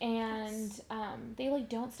 And they, like,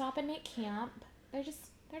 don't stop and make camp. They're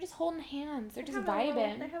just holding hands. They're just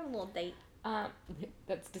vibing. They're having a little date.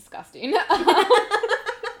 That's disgusting.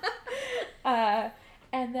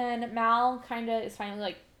 And then Mal kind of is finally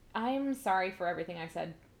like, I'm sorry for everything I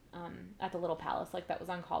said at the little palace. Like, that was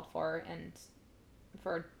uncalled for, and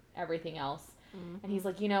for everything else. And he's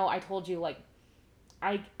like, I told you, like,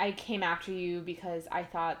 I came after you because I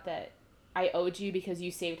thought that I owed you because you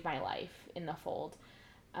saved my life in the fold.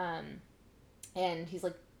 And he's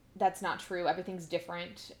like, that's not true. Everything's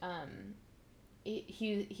different.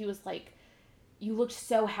 He was like, you looked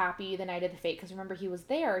so happy the night of the fete, because remember, he was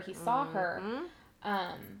there, he saw her.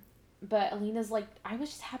 But Alina's like, I was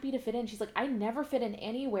just happy to fit in. She's like, I never fit in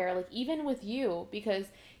anywhere, like, even with you, because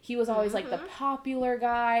he was always like the popular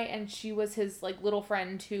guy, and she was his like little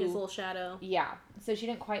friend who, his little shadow. Yeah, so she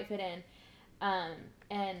didn't quite fit in.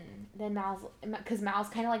 And then Mal's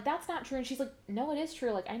kind of like, that's not true, and she's like, no, it is true,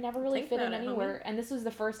 like, I never really fit in anywhere, and this was the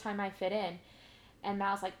first time I fit in. And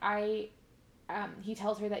Mal's like, he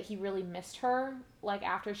tells her that he really missed her, like,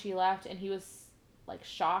 after she left, and he was, like,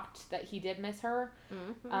 shocked that he did miss her.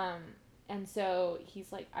 And so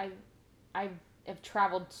he's like, I have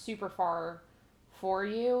traveled super far for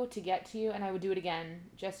you to get to you, and I would do it again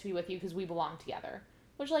just to be with you because we belong together.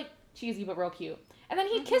 Which, like, cheesy but real cute. And then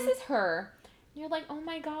he kisses her. You're like, oh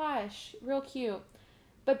my gosh, real cute.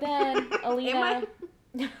 But then Alina...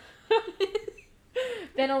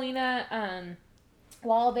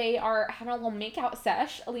 while they are having a little make-out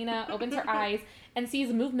sesh, Alina opens her eyes, and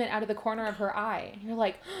sees movement out of the corner of her eye. And you're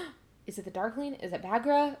like, is it the Darkling? Is it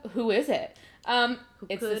Baghra? Who is it? Who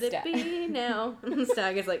it's could the it be now?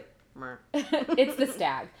 Stag is like, Mer. It's the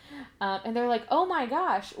Stag. And they're like, oh my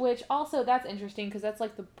gosh, which also that's interesting because that's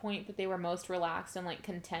like the point that they were most relaxed and like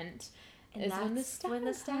content. And is when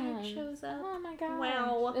the stag shows up. Oh my god!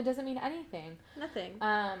 Wow, it doesn't mean anything. Nothing.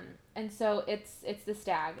 And so it's the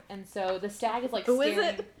Stag, and so the Stag is like who staring.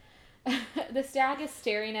 is it? The Stag is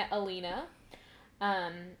staring at Alina.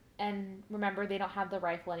 And remember they don't have the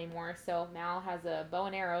rifle anymore, so Mal has a bow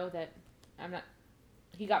and arrow that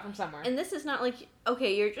he got from somewhere. And this is not like,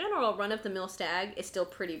 okay, your general run-of-the-mill Stag is still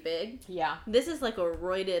pretty big. Yeah. This is like a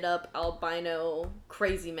roided up albino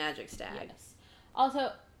crazy magic Stag. Yes.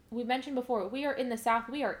 Also, we mentioned before, we are in the South.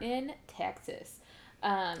 We are in Texas.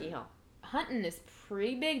 Yeah. Hunting is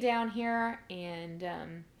pretty big down here,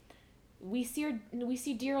 and we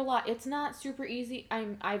see deer a lot. It's not super easy.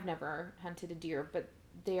 I've never hunted a deer, but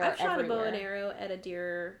they are I've shot everywhere. a bow and arrow at a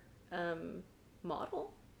deer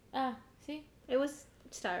model. See? It was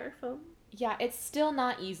styrofoam. Yeah, it's still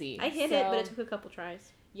not easy. I hit it, but it took a couple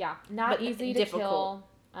tries. Yeah, not but easy to kill.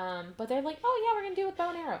 But they're like, oh yeah, we're gonna do it with bow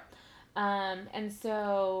and arrow. And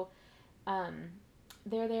so,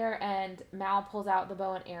 they're there, and Mal pulls out the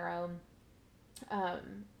bow and arrow,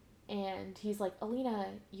 and he's like, Alina,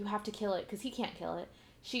 you have to kill it, because he can't kill it.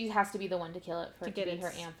 She has to be the one to kill it for it to be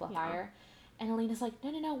her amplifier. Yeah. And Alina's like,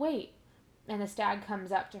 no, wait. And the Stag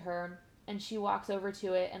comes up to her, and she walks over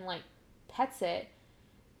to it and, like, pets it.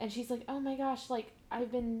 And she's like, oh my gosh, like,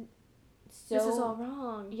 I've been so... This is all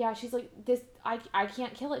wrong. Yeah, she's like, I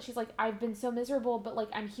can't kill it. She's like, I've been so miserable, but, like,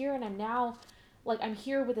 I'm here, and I'm now... Like, I'm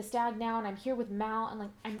here with the Stag now, and I'm here with Mal, and,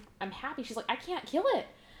 like, I'm happy. She's like, I can't kill it.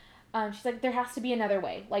 She's like, there has to be another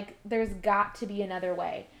way. Like, there's got to be another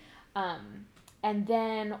way. And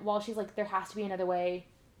then, while she's like, there has to be another way,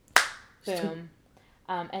 boom,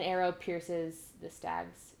 an arrow pierces the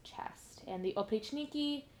Stag's chest. And the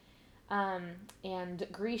Oplechniki and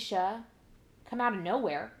Grisha come out of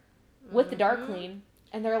nowhere with the Darkling,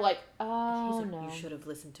 and they're like, oh, He's like, no. You should have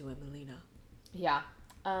listened to him, Alina. Yeah.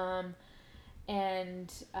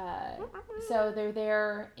 And so they're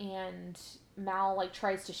there, and Mal, like,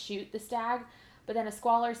 tries to shoot the Stag, but then a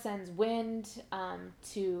squaller sends wind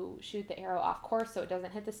to shoot the arrow off course so it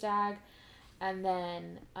doesn't hit the Stag. And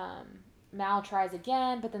then Mal tries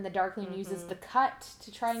again, but then the Darkling uses the cut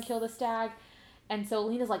to try and kill the Stag. And so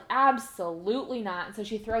Alina's like, absolutely not. And so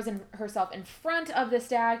she throws herself in front of the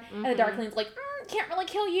Stag, and the Darkling's like, can't really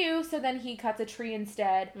kill you. So then he cuts a tree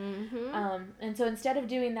instead. And so instead of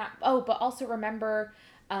doing that, but also remember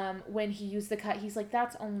when he used the cut, he's like,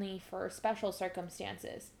 that's only for special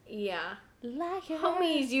circumstances. Yeah. Like it.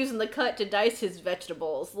 Homie's using the cut to dice his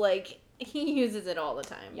vegetables. Like, he uses it all the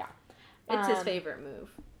time. Yeah. It's his favorite move.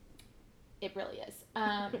 It really is.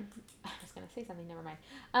 I was going to say something, never mind.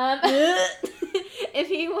 If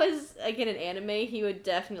he was, like, in an anime, he would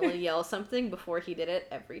definitely yell something before he did it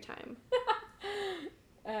every time.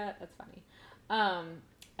 That's funny.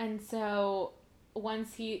 And so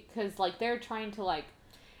once because, like, they're trying to, like...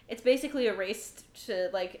 It's basically a race to,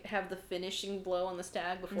 like, have the finishing blow on the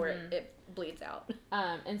Stag before it bleeds out.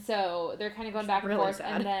 And so they're kind of going back and really forth,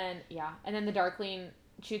 sad. and then the Darkling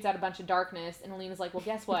shoots out a bunch of darkness, and Alina's like, well,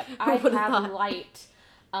 guess what? I have light.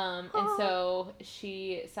 And so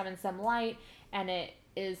she summons some light, and it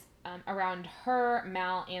is around her,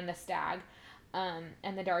 Mal, and the Stag.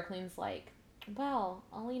 And the Darkling's like, well,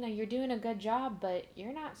 Alina, you're doing a good job, but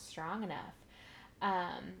you're not strong enough.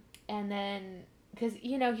 And then, because,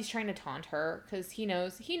 you know, he's trying to taunt her, because he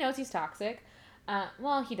knows he's toxic.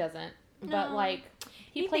 Well, he doesn't, but, like,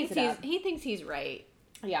 he plays it up. He thinks he's right.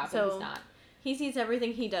 Yeah, but he's not. He sees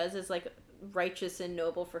everything he does as, like, righteous and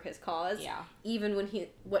noble for his cause. Yeah. Even when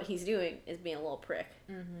what he's doing is being a little prick.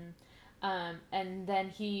 And then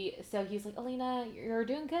he's like, Alina, you're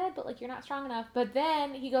doing good, but, like, you're not strong enough. But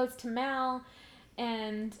then he goes to Mal,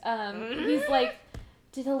 and he's like,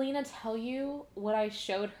 did Alina tell you what I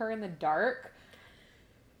showed her in the dark?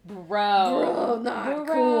 Bro, not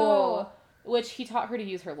cool. Which he taught her to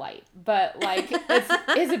use her light, but, like,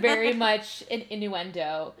 it's very much an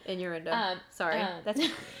innuendo. Sorry.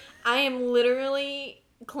 I am literally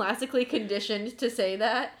classically conditioned to say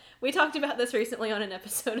that. We talked about this recently on an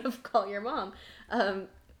episode of Call Your Mom. I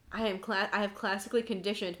have classically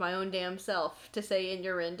conditioned my own damn self to say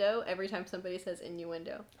innuendo every time somebody says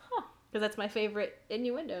innuendo. Huh. Because that's my favorite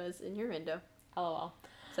innuendo is innuendo. LOL.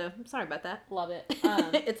 So, I'm sorry about that. Love it.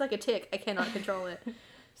 It's like a tick. I cannot control it.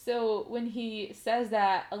 So when he says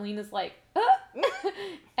that, Alina's like,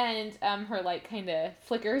 and her light kind of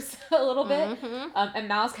flickers a little bit, and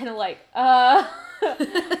Mal's kind of like,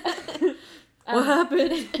 What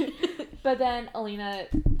happened? But then Alina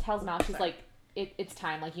tells Mal, she's like, it's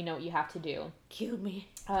time, like, you know what you have to do. Kill me.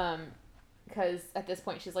 Because at this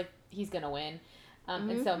point, she's like, he's gonna win.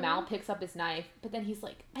 And so Mal picks up his knife, but then he's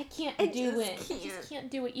like, I just can't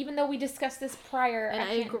do it. Even though we discussed this prior, and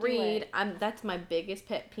I can't agreed. do it. That's my biggest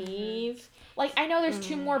pet peeve. Like, I know there's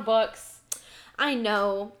 2 more books. I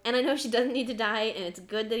know, and I know she doesn't need to die, and it's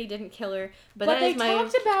good that he didn't kill her. But that they is my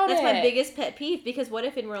talked about that's it. my biggest pet peeve, because what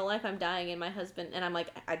if in real life I'm dying and my husband, and I'm like,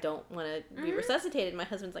 I don't want to be resuscitated. My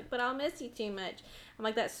husband's like, but I'll miss you too much. I'm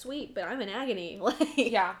like, that's sweet, but I'm in agony. Like,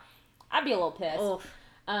 yeah, I'd be a little pissed. Oh.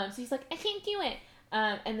 So he's like, I can't do it.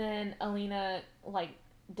 And then Alina like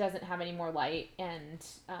doesn't have any more light, and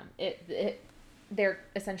they're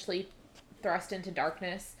essentially thrust into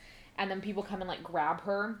darkness, and then people come and like grab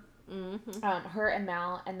her. Her and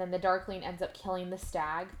Mal, and then the Darkling ends up killing the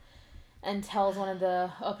stag and tells one of the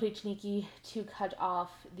Oprichniki to cut off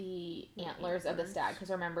the antlers of the stag, because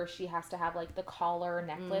remember, she has to have like the collar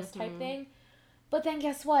necklace type thing. But then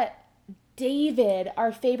guess what? David,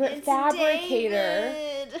 our favorite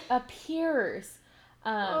fabricator, appears.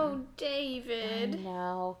 David. I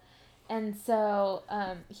know. And so,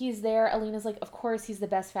 he's there. Alina's like, of course he's the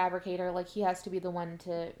best fabricator. Like, he has to be the one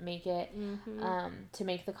to make it, to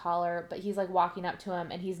make the collar. But he's, like, walking up to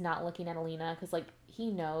him, and he's not looking at Alina, because, like,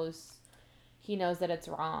 he knows that it's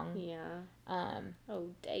wrong. Yeah.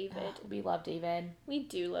 David. We love David. We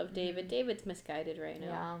do love David. David's misguided right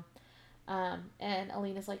now. Yeah. And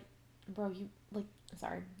Alina's like, bro, you, like,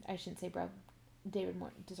 sorry, I shouldn't say bro. David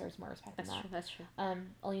deserves more respect than that. That's true.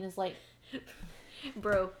 Alina's like...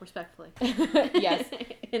 Bro, respectfully. Yes.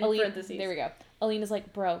 In parentheses. There we go. Alina's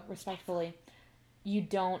like, bro, respectfully, you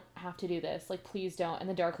don't have to do this. Like, please don't. And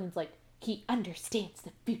the Darkling's like, he understands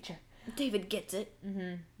the future. David gets it.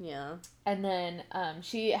 Yeah. And then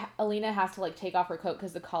Alina has to like take off her coat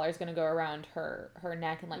because the collar's gonna go around her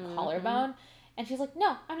neck and like collarbone. And she's like,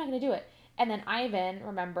 no, I'm not gonna do it. And then Ivan,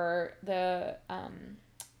 remember the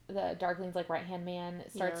Darkling's like right hand man,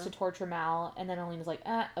 starts to torture Mal, and then Alina's like,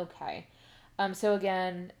 okay. So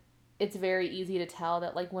again, it's very easy to tell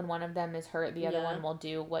that like when one of them is hurt, the other one will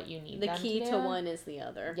do what you need them to do. The key to one is the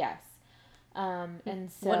other. Yes.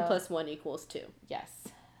 And so 1 + 1 = 2. Yes.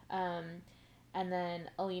 And then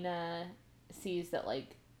Alina sees that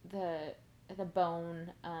like the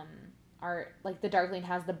bone are like the Darkling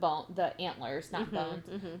has the antlers, not bones.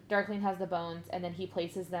 Darkling has the bones, and then he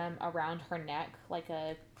places them around her neck like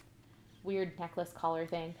a weird necklace collar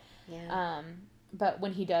thing. Yeah. But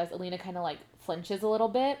when he does, Alina kind of like flinches a little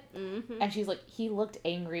bit, and she's like, he looked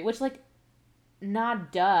angry, which like,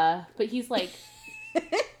 not duh, but he's like,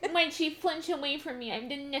 why'd she flinch away from me? I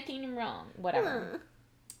did nothing wrong. Whatever.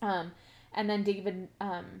 And then David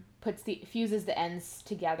fuses the ends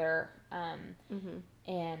together,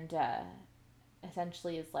 and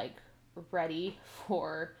essentially is like ready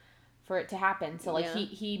for it to happen. So like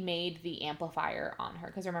he made the amplifier on her,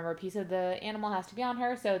 because remember, a piece of the animal has to be on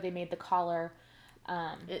her, so they made the collar.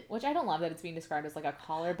 Which I don't love that it's being described as like a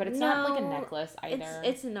collar, but it's not like a necklace either.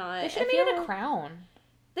 It's not. They should have made it a crown.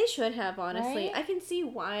 They should have, honestly. Right? I can see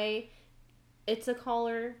why it's a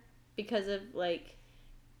collar, because of like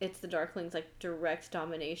it's the Darkling's like direct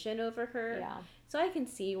domination over her. Yeah. So I can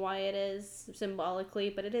see why it is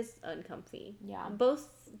symbolically, but it is uncomfy. Yeah. Both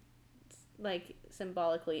like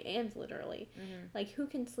symbolically and literally. Like, who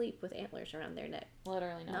can sleep with antlers around their neck?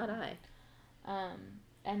 Literally not. Not I.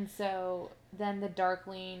 And so then the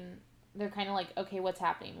Darkling, they're kind of like, okay, what's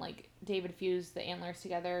happening? Like, David fused the antlers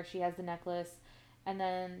together. She has the necklace. And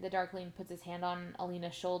then the Darkling puts his hand on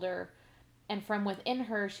Alina's shoulder. And from within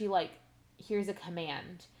her, she, like, hears a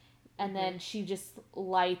command. And then she just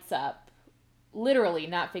lights up. Literally,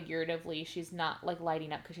 not figuratively. She's not, like,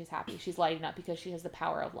 lighting up because she's happy. She's lighting up because she has the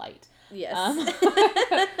power of light. Yes.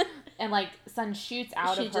 And, like, sun shoots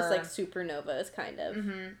out of her. She just, like, supernovas, kind of.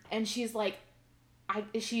 And she's, like,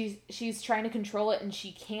 she's trying to control it, and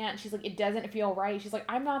she can't. She's like, it doesn't feel right. She's like,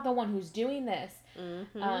 I'm not the one who's doing this.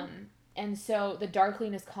 And so the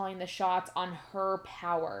Darkling is calling the shots on her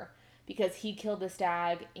power, because he killed the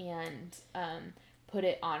stag and put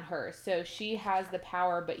it on her. So she has the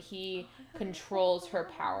power, but he controls her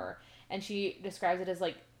power. And she describes it as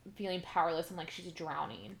like feeling powerless and like she's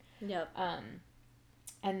drowning. Yep.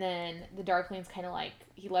 And then the Darkling's kind of like,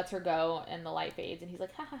 he lets her go and the light fades, and he's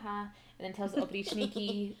like, ha ha ha. And then tells the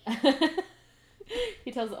Oprichniki,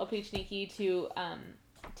 he tells the Oprichniki to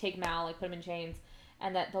take Mal, like put him in chains,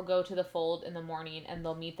 and that they'll go to the fold in the morning and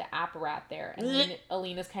they'll meet the apparat there. And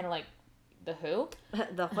Alina's kind of like, the who?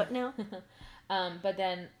 The what now? But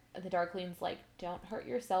then the Darkling's like, don't hurt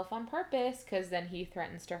yourself on purpose, because then he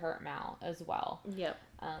threatens to hurt Mal as well. Yep.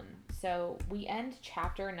 So we end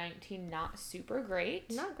chapter 19 not super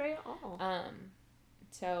great. Not great at all.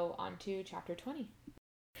 So on to chapter 20.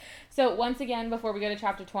 So once again, before we go to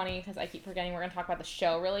chapter 20, because I keep forgetting, we're going to talk about the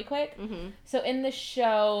show really quick. Mm-hmm. So in the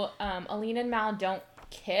show, Alina and Mal don't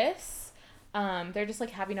kiss. They're just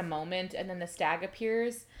like having a moment, and then the stag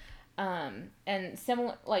appears. And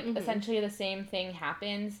similar, like, essentially the same thing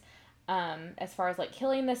happens, as far as, like,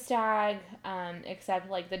 killing the stag, except,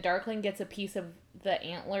 like, the Darkling gets a piece of the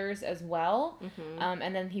antlers as well,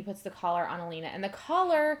 and then he puts the collar on Alina, and the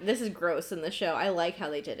collar... This is gross in the show. I like how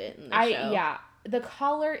they did it in the show. Yeah. The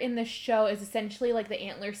collar in the show is essentially, like, the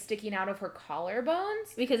antlers sticking out of her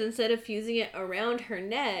collarbones. Because instead of fusing it around her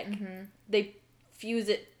neck, they fuse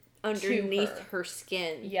it underneath her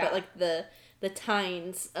skin. Yeah. But, like, the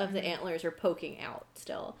tines of the antlers are poking out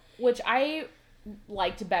still. Which I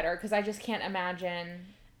liked better, because I just can't imagine...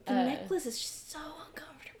 The necklace is just so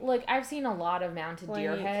uncomfortable. Like, I've seen a lot of mounted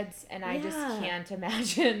deer heads, and I just can't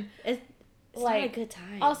imagine... It's like, not a good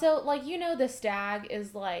time. Also, like, you know, the stag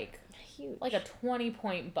is, like... Huge. Like a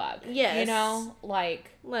 20-point buck. Yes. You know?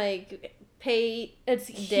 Like, pay it's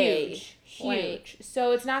day. Huge. Like,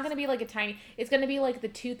 so it's not going to be like a tiny... It's going to be like the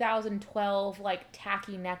 2012, like,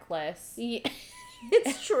 tacky necklace. Yeah.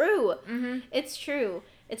 It's true. It's true.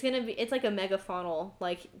 It's going to be... It's like a megafaunal,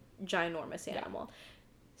 like, ginormous animal. Yeah.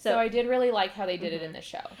 So I did really like how they did it in the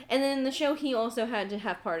show. And then in the show, he also had to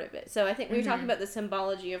have part of it. So I think we were talking about the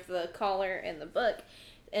symbology of the collar in the book.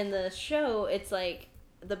 In the show, it's like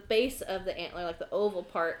the base of the antler, like the oval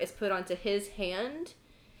part, is put onto his hand,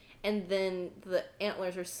 and then the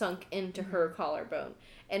antlers are sunk into her collarbone.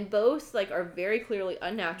 And both, like, are very clearly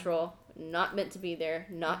unnatural, not meant to be there,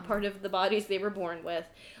 not part of the bodies they were born with.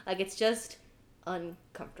 Like, it's just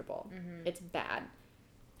uncomfortable. It's bad.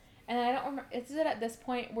 And I don't remember, is it at this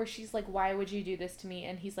point where she's like, why would you do this to me?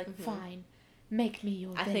 And he's like, fine, make me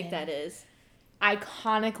your villain. I think that is.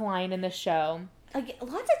 Iconic line in the show. Like,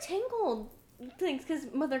 lots of tangled things, because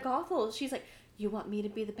Mother Gothel, she's like, you want me to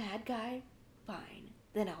be the bad guy? Fine,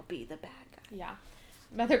 then I'll be the bad guy. Yeah.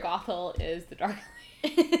 Mother Gothel is the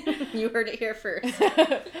Darkling. You heard it here first.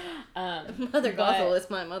 Mother Gothel is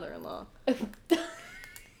my mother-in-law.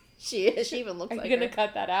 She is. She even looks like her. Are you going to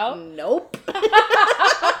cut that out? Nope.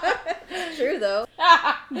 True, though.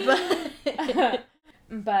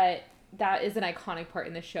 But that is an iconic part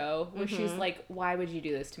in the show where she's like, why would you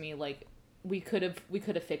do this to me? Like, we could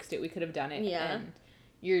have fixed it. We could have done it. Yeah. And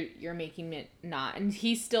you're making it not. And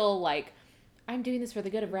he's still like, I'm doing this for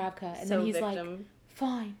the good of Ravka. And then he's like,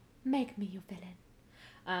 fine, make me your villain.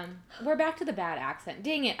 We're back to the bad accent.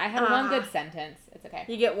 Dang it. I had one good sentence. It's okay.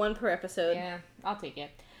 You get one per episode. Yeah, I'll take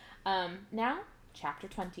it. Now, chapter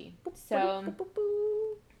 20. So,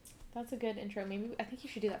 that's a good intro. Maybe, I think you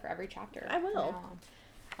should do that for every chapter. I will.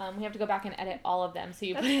 We have to go back and edit all of them, so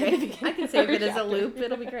you put it I can save it as a loop.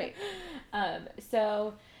 It'll be great.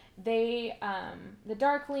 So, they, the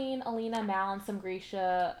Darkling, Alina, Mal, and some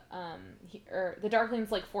Grisha, the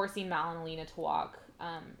Darkling's, like, forcing Mal and Alina to walk,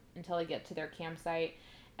 until they get to their campsite.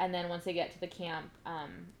 And then once they get to the camp,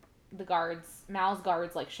 Mal's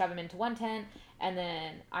guards, like, shove him into one tent, and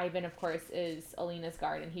then Ivan, of course, is Alina's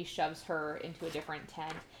guard, and he shoves her into a different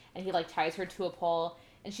tent, and he, like, ties her to a pole,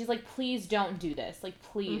 and she's like, please don't do this, like,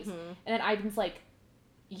 please. And then Ivan's like,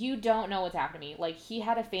 you don't know what's happened to me. Like, he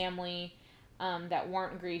had a family, that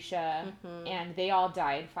weren't Grisha, and they all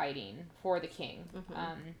died fighting for the king.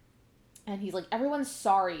 And he's like, everyone's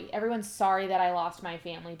sorry that I lost my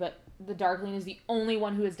family, but the Darkling is the only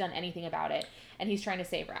one who has done anything about it, and he's trying to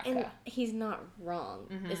save Ravka. And he's not wrong,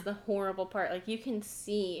 is the horrible part. Like, you can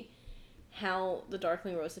see how the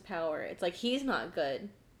Darkling rose to power. It's like, he's not good,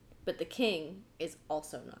 but the king is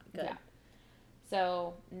also not good. Yeah.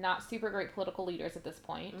 So, not super great political leaders at this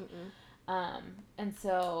point. And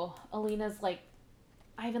so, Alina's like,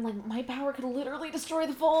 Ivan, like, my power could literally destroy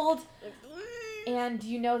the fold. And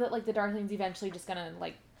you know that, like, the Darkling's eventually just gonna,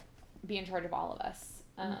 like, be in charge of all of us.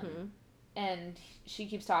 And she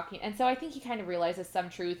keeps talking. And so I think he kind of realizes some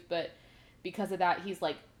truth, but because of that, he's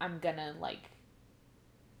like, I'm gonna, like,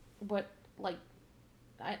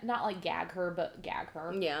 not, like, gag her, but gag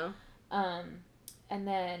her. Yeah. And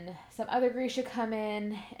then some other Grisha come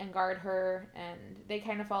in and guard her, and they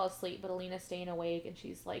kind of fall asleep, but Alina's staying awake, and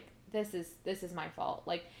she's like, this is my fault.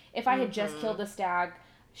 Like, if I had just killed the stag,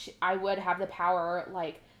 I would have the power.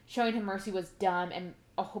 Like, showing him mercy was dumb, and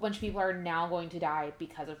a whole bunch of people are now going to die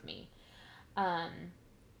because of me.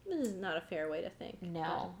 This is not a fair way to think.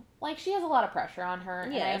 No. Like, she has a lot of pressure on her,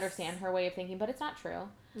 and I understand her way of thinking, but it's not true.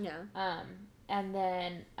 Yeah. And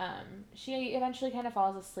then she eventually kind of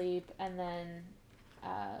falls asleep, and then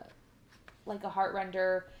like a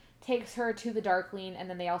heartrender takes her to the Darkling, and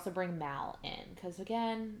then they also bring Mal in, because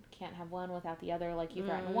again, can't have one without the other. Like, you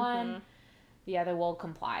threaten one, the other will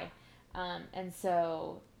comply. And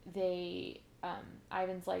so they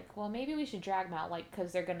Ivan's like, well, maybe we should drag Mal, like,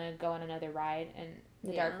 because they're gonna go on another ride, and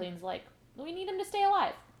the Darkling's like, we need him to stay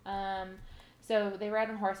alive. So they ride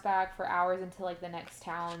on horseback for hours until, like, the next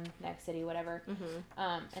town, next city, whatever.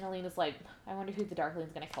 And Alina's like, I wonder who the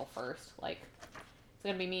Darkling's gonna kill first. Like, it's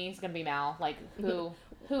gonna be me, it's gonna be Mal. Like, who?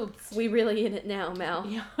 We really in it now, Mal.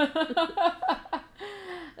 Yeah.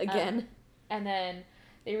 Again. And then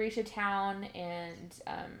they reach a town, and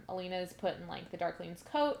Alina's put in, like, the Darkling's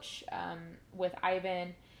coach with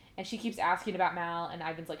Ivan, and she keeps asking about Mal, and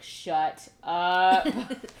Ivan's like, shut up.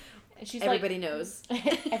 And she's Everybody knows.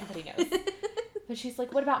 Everybody knows. But she's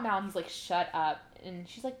like, what about Mal? And he's like, shut up. And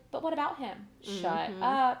she's like, but what about him? Shut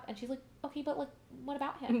up. And she's like, okay, but, like, what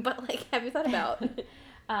about him? But, like, have you thought about?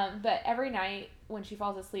 But every night when she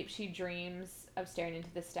falls asleep, she dreams of staring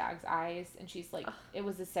into the Stag's eyes, and she's like, it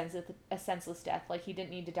was a senseless death. Like, he didn't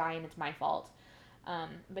need to die, and it's my fault.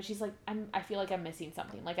 But she's like, I feel like I'm missing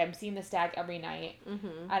something. Like, I'm seeing the Stag every night.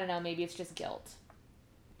 I don't know, maybe it's just guilt.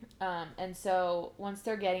 And so once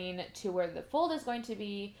they're getting to where the fold is going to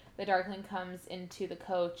be, the Darkling comes into the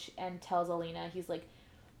coach and tells Alina, he's like,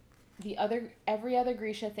 every other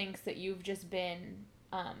Grisha thinks that you've just been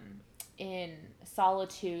in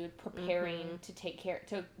solitude, preparing to take care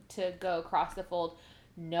to go across the fold.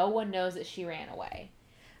 No one knows that she ran away.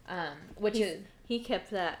 He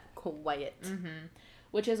kept that quiet.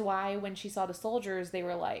 Which is why when she saw the soldiers, they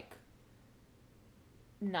were like,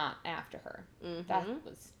 not after her. That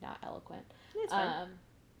was not eloquent. It's fine.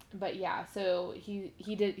 But yeah, so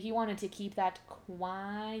he wanted to keep that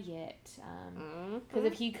quiet. Because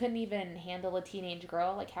if he couldn't even handle a teenage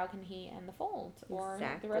girl, like, how can he end the fold or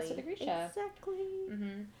the rest of the Grisha? Exactly.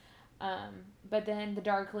 But then the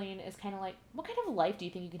Darkling is kind of like, what kind of life do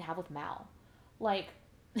you think you can have with Mal? Like,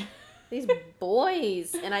 these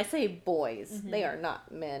boys, and I say boys, they are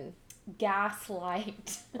not men.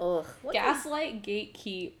 Gaslight. Ugh. Gaslight,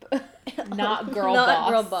 gatekeep, not girl not boss. Not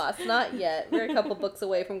girl boss, not yet. We're a couple books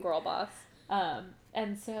away from girl boss.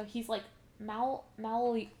 And so he's like, Mal,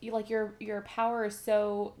 like, your power is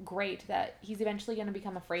so great that he's eventually going to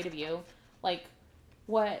become afraid of you. Like,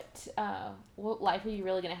 what life are you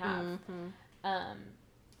really going to have?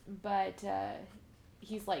 But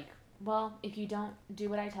he's like, well, if you don't do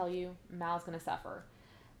what I tell you, Mal's going to suffer.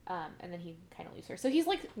 And then he kind of leaves her. So he's,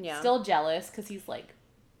 like, still jealous, because he's like,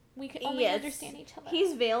 we can only understand each other.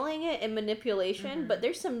 He's veiling it in manipulation, but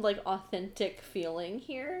there's some, like, authentic feeling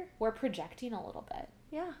here. We're projecting a little bit.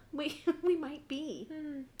 Yeah, we might be.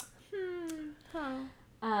 And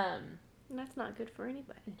that's not good for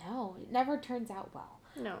anybody. No, it never turns out well.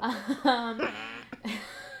 No.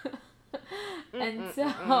 And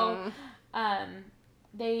so,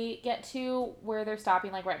 they get to where they're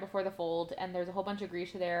stopping, like, right before the fold, and there's a whole bunch of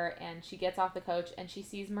Grisha there, and she gets off the coach, and she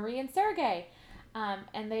sees Marie and Sergei.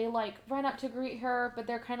 And they, like, run up to greet her, but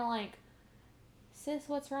they're kind of like, sis,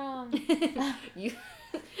 what's wrong? You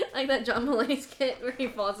like that John Mulaney skit where he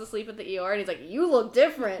falls asleep at the ER, and he's like, you look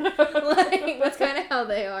different. Like, that's kind of how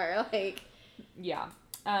they are. Like, yeah.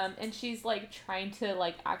 And she's, like, trying to,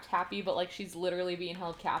 like, act happy, but, like, she's literally being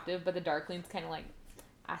held captive, but the Darkling's kind of like,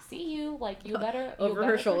 I see you, like, you better... Over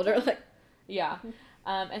her shoulder, like... Yeah.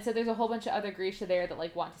 And so there's a whole bunch of other Grisha there that,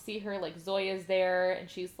 like, want to see her, like, Zoya's there, and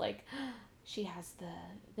she's like, she has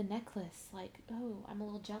the necklace, like, oh, I'm a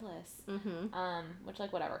little jealous. Which,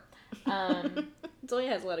 like, whatever. Zoya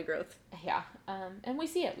has a lot of growth. Yeah. And we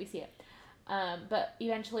see it. But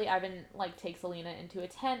eventually Ivan, like, takes Alina into a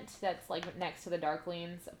tent that's, like, next to the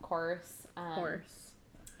Darklings, of course.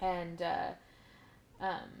 And,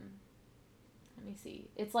 let me see.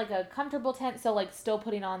 It's, like, a comfortable tent, so, like, still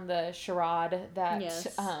putting on the charade that, yes.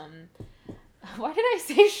 Why did I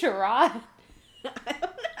say charade? I don't know.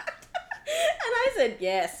 And I said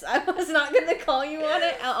yes. I was not going to call you on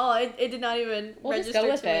it at all. It did not even register just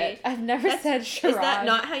go with to it. me. I've never said charade. Is that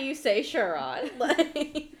not how you say charade?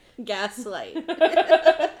 Like, gaslight.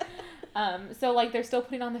 So, like, they're still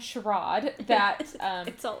putting on the charade that,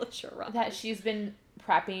 it's all a charade. That she's been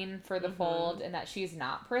prepping for the fold, and that she's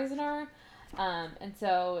not prisoner. And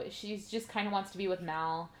so she's just kind of wants to be with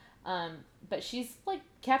Mal. But she's, like,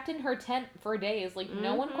 kept in her tent for days. Like,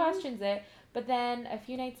 no one questions it. But then a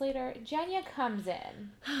few nights later, Janya comes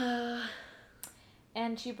in.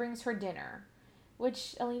 And she brings her dinner.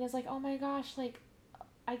 Which Alina's like, oh my gosh, like,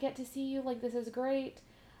 I get to see you. Like, this is great.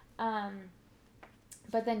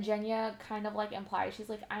 But then Genya kind of, like, implies, she's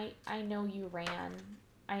like, I know you ran.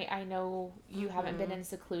 I know you haven't been in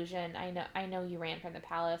seclusion. I know you ran from the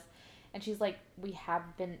palace. And she's like, we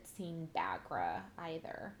haven't seen Baghra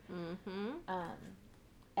either.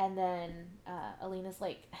 And then Alina's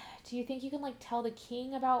like, do you think you can, like, tell the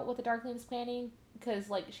king about what the Darkling's planning? Because,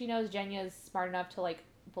 like, she knows Genya's smart enough to, like,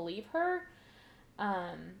 believe her.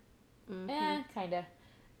 Kind of.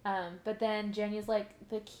 But then Genya's like,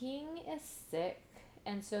 the king is sick,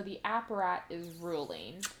 and so the apparat is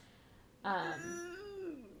ruling.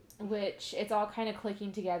 Which, it's all kind of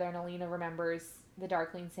clicking together, and Alina remembers the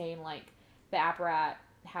Darkling saying, like, the apparat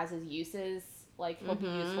has his uses, like, he'll be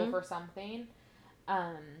useful for something.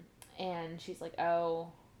 And she's like,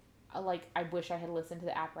 oh, like, I wish I had listened to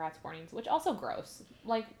the apparat's warnings, which also gross.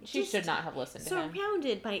 Like, she should not have listened to him.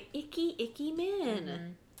 Surrounded by icky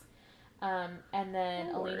men. And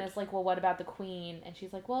then Lord. Alina's like, well, what about the queen? And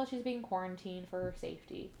she's like, well, she's being quarantined for her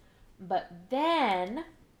safety. But then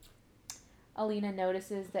Alina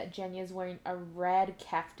notices that Genya's wearing a red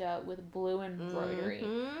kefta with blue embroidery,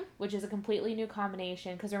 which is a completely new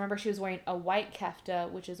combination. Because remember, she was wearing a white kefta,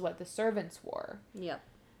 which is what the servants wore. Yep.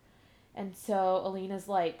 And so Alina's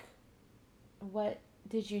like, what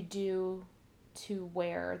did you do to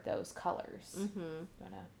wear those colors?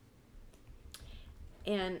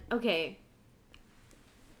 And, okay,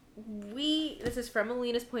 this is from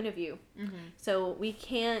Alina's point of view. So we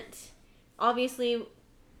can't, obviously,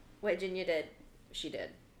 what Genya did, she did.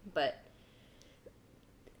 But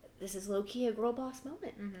this is low-key a girl boss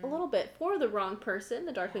moment. A little bit. For the wrong person.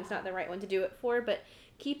 The Darkling's not the right one to do it for. But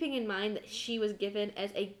keeping in mind that she was given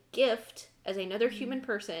as a gift, as another human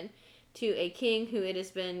person, to a king who it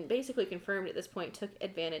has been basically confirmed at this point took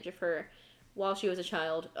advantage of her while she was a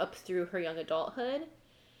child up through her young adulthood.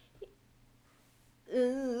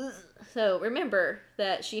 So remember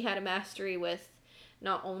that she had a mastery with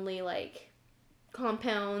not only, like,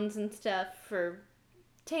 compounds and stuff for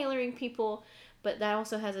tailoring people, but that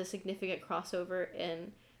also has a significant crossover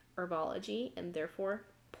in herbology and therefore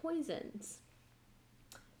poisons.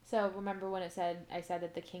 So remember when I said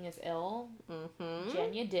that the king is ill?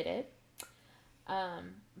 Genya did it.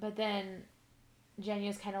 But then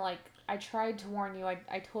Genya's kind of like, I tried to warn you.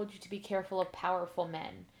 I told you to be careful of powerful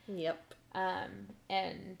men. Yep.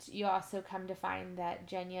 And you also come to find that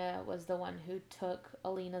Genya was the one who took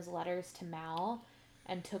Alina's letters to Mal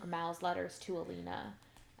and took Mal's letters to Alina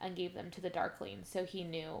and gave them to the Darkling. So he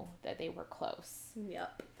knew that they were close.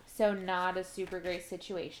 Yep. So not a super great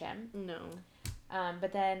situation. No.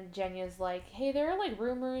 But then Genya's like, hey, there are, like,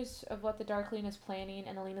 rumors of what the Darkling is planning.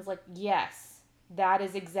 And Alina's like, yes, that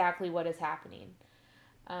is exactly what is happening.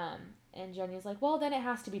 And Genya's like, well, then it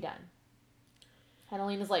has to be done. And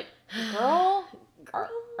Alina's like, girl,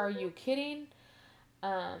 are you kidding?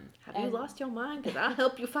 Have you lost your mind? Because I'll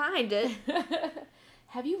help you find it.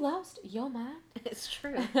 Have you lost your mind? It's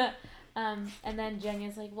true. And then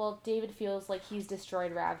Genya's like, well, David feels like he's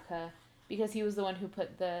destroyed Ravka because he was the one who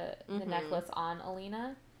put the necklace on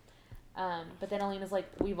Alina. But then Alina's like,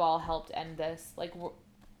 we've all helped end this. Like,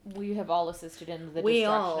 we have all assisted in the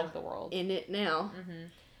destruction of the world. In it now.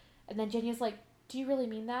 And then Genya's like, do you really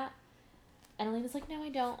mean that? And Alina's like, no, I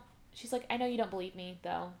don't. She's like, I know you don't believe me,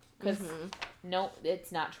 though. Because, no,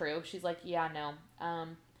 it's not true. She's like, yeah, no.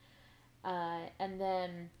 And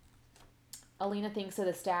then Alina thinks of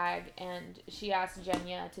the stag, and she asks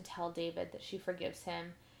Genya to tell David that she forgives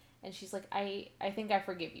him. And she's like, I think I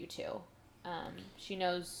forgive you, too. She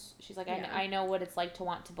knows, she's like, I know what it's like to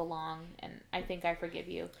want to belong, and I think I forgive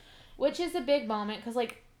you. Which is a big moment, because,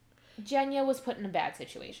 like, Genya was put in a bad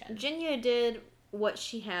situation. Genya did what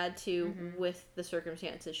she had to with the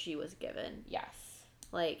circumstances she was given. Yes.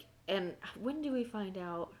 Like, and when do we find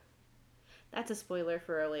out? That's a spoiler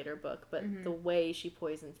for a later book, but the way she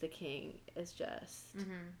poisons the king is just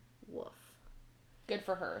woof. Good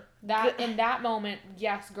for her. In that moment,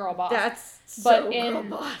 yes, girl boss. That's girl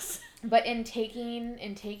boss. But in taking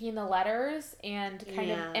the letters and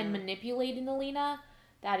kind of and manipulating Alina,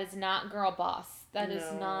 that is not girl boss. That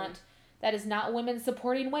is not women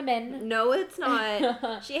supporting women. No, it's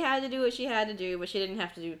not. She had to do what she had to do, but she didn't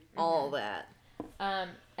have to do all that.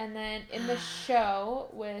 And then in the show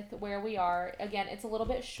with Where We Are, again, it's a little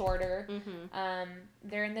bit shorter.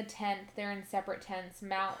 They're in the tent. They're in separate tents.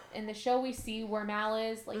 Mal, in the show, we see where Mal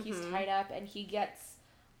is. Like, he's tied up and he gets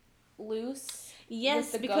loose.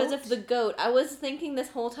 Yes, because of the goat. I was thinking this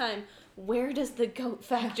whole time, where does the goat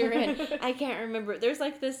factor in? I can't remember. There's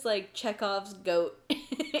like this like Chekhov's goat.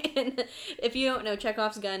 And if you don't know,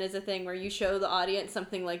 Chekhov's gun is a thing where you show the audience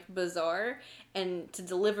something like bizarre, and to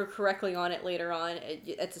deliver correctly on it later on,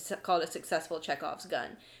 it's called a successful Chekhov's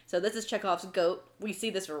gun. So this is Chekhov's goat. We see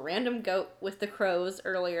this random goat with the crows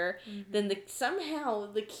earlier. Mm-hmm. Then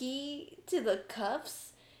somehow the key to the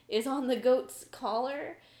cuffs is on the goat's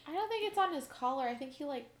collar. I don't think it's on his collar. I think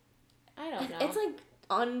I don't know. It's like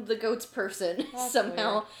on the goat's person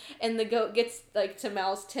somehow. Weird. And the goat gets like to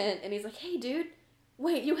Mal's tent and he's like, hey dude,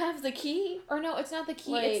 wait, you have the key? Or no, it's not the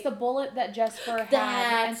key. Like, it's the bullet that Jesper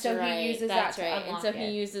had. And so he uses that to unlock it. And so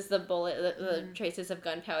he uses the bullet, the traces of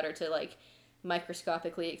gunpowder to like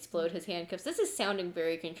microscopically explode his handcuffs. This is sounding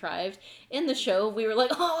very contrived. In the show, we were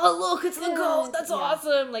like, oh, look, it's the goat. That's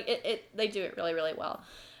awesome. Like, they do it really, really well.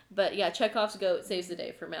 But yeah, Chekhov's goat saves the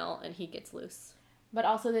day for Mal, and he gets loose. But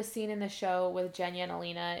also this scene in the show with Genya and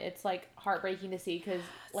Alina, it's like heartbreaking to see because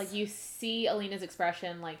like you see Alina's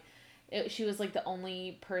expression, like she was like the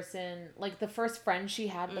only person, like the first friend she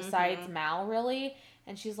had besides Mal, really,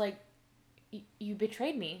 and she's like, you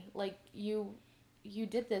betrayed me, like you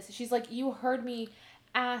did this. She's like, you heard me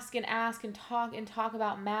ask and talk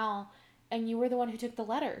about Mal, and you were the one who took the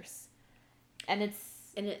letters, and it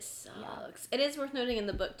sucks. Yeah. It is worth noting in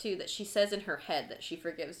the book, too, that she says in her head that she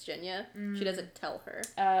forgives Genya. She doesn't tell her.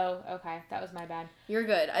 Oh, okay. That was my bad. You're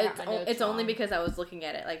good. It's only because I was looking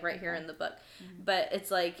at it, like, right here in the book. Mm-hmm. But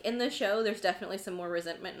it's like, in the show, there's definitely some more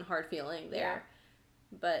resentment and hard feeling there. Yeah.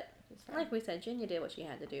 But, like we said, Genya did what she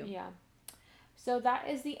had to do. Yeah. So that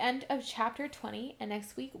is the end of chapter 20, and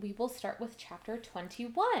next week we will start with chapter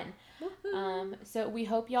 21. Woo-hoo. So we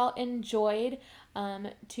hope y'all enjoyed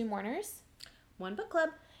Two Mourners. One book club.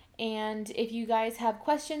 And if you guys have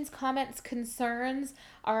questions, comments, concerns,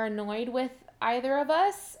 are annoyed with either of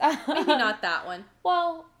us. Maybe not that one.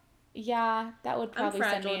 Well, yeah, that would probably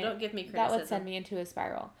send me... Don't give me criticism. That would send me into a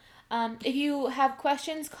spiral. If you have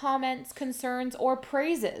questions, comments, concerns, or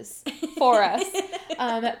praises for us,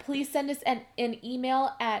 please send us an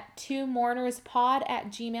email at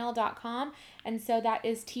twomournerspod@gmail.com. And so that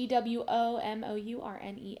is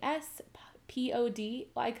TWOMOURNESPOD.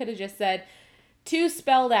 Well, I could have just said... Two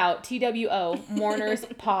spelled out, TWO,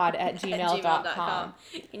 mournerspod@gmail.com.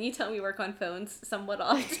 Can you tell me work on phones somewhat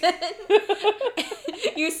often?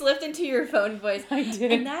 You slipped into your phone voice. I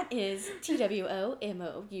did. And that is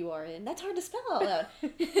TWOMOURN. That's hard to spell out loud.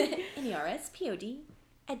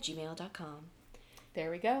 NERSPOD@gmail.com. There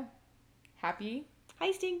we go. Happy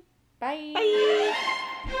Heisting. Bye. Bye.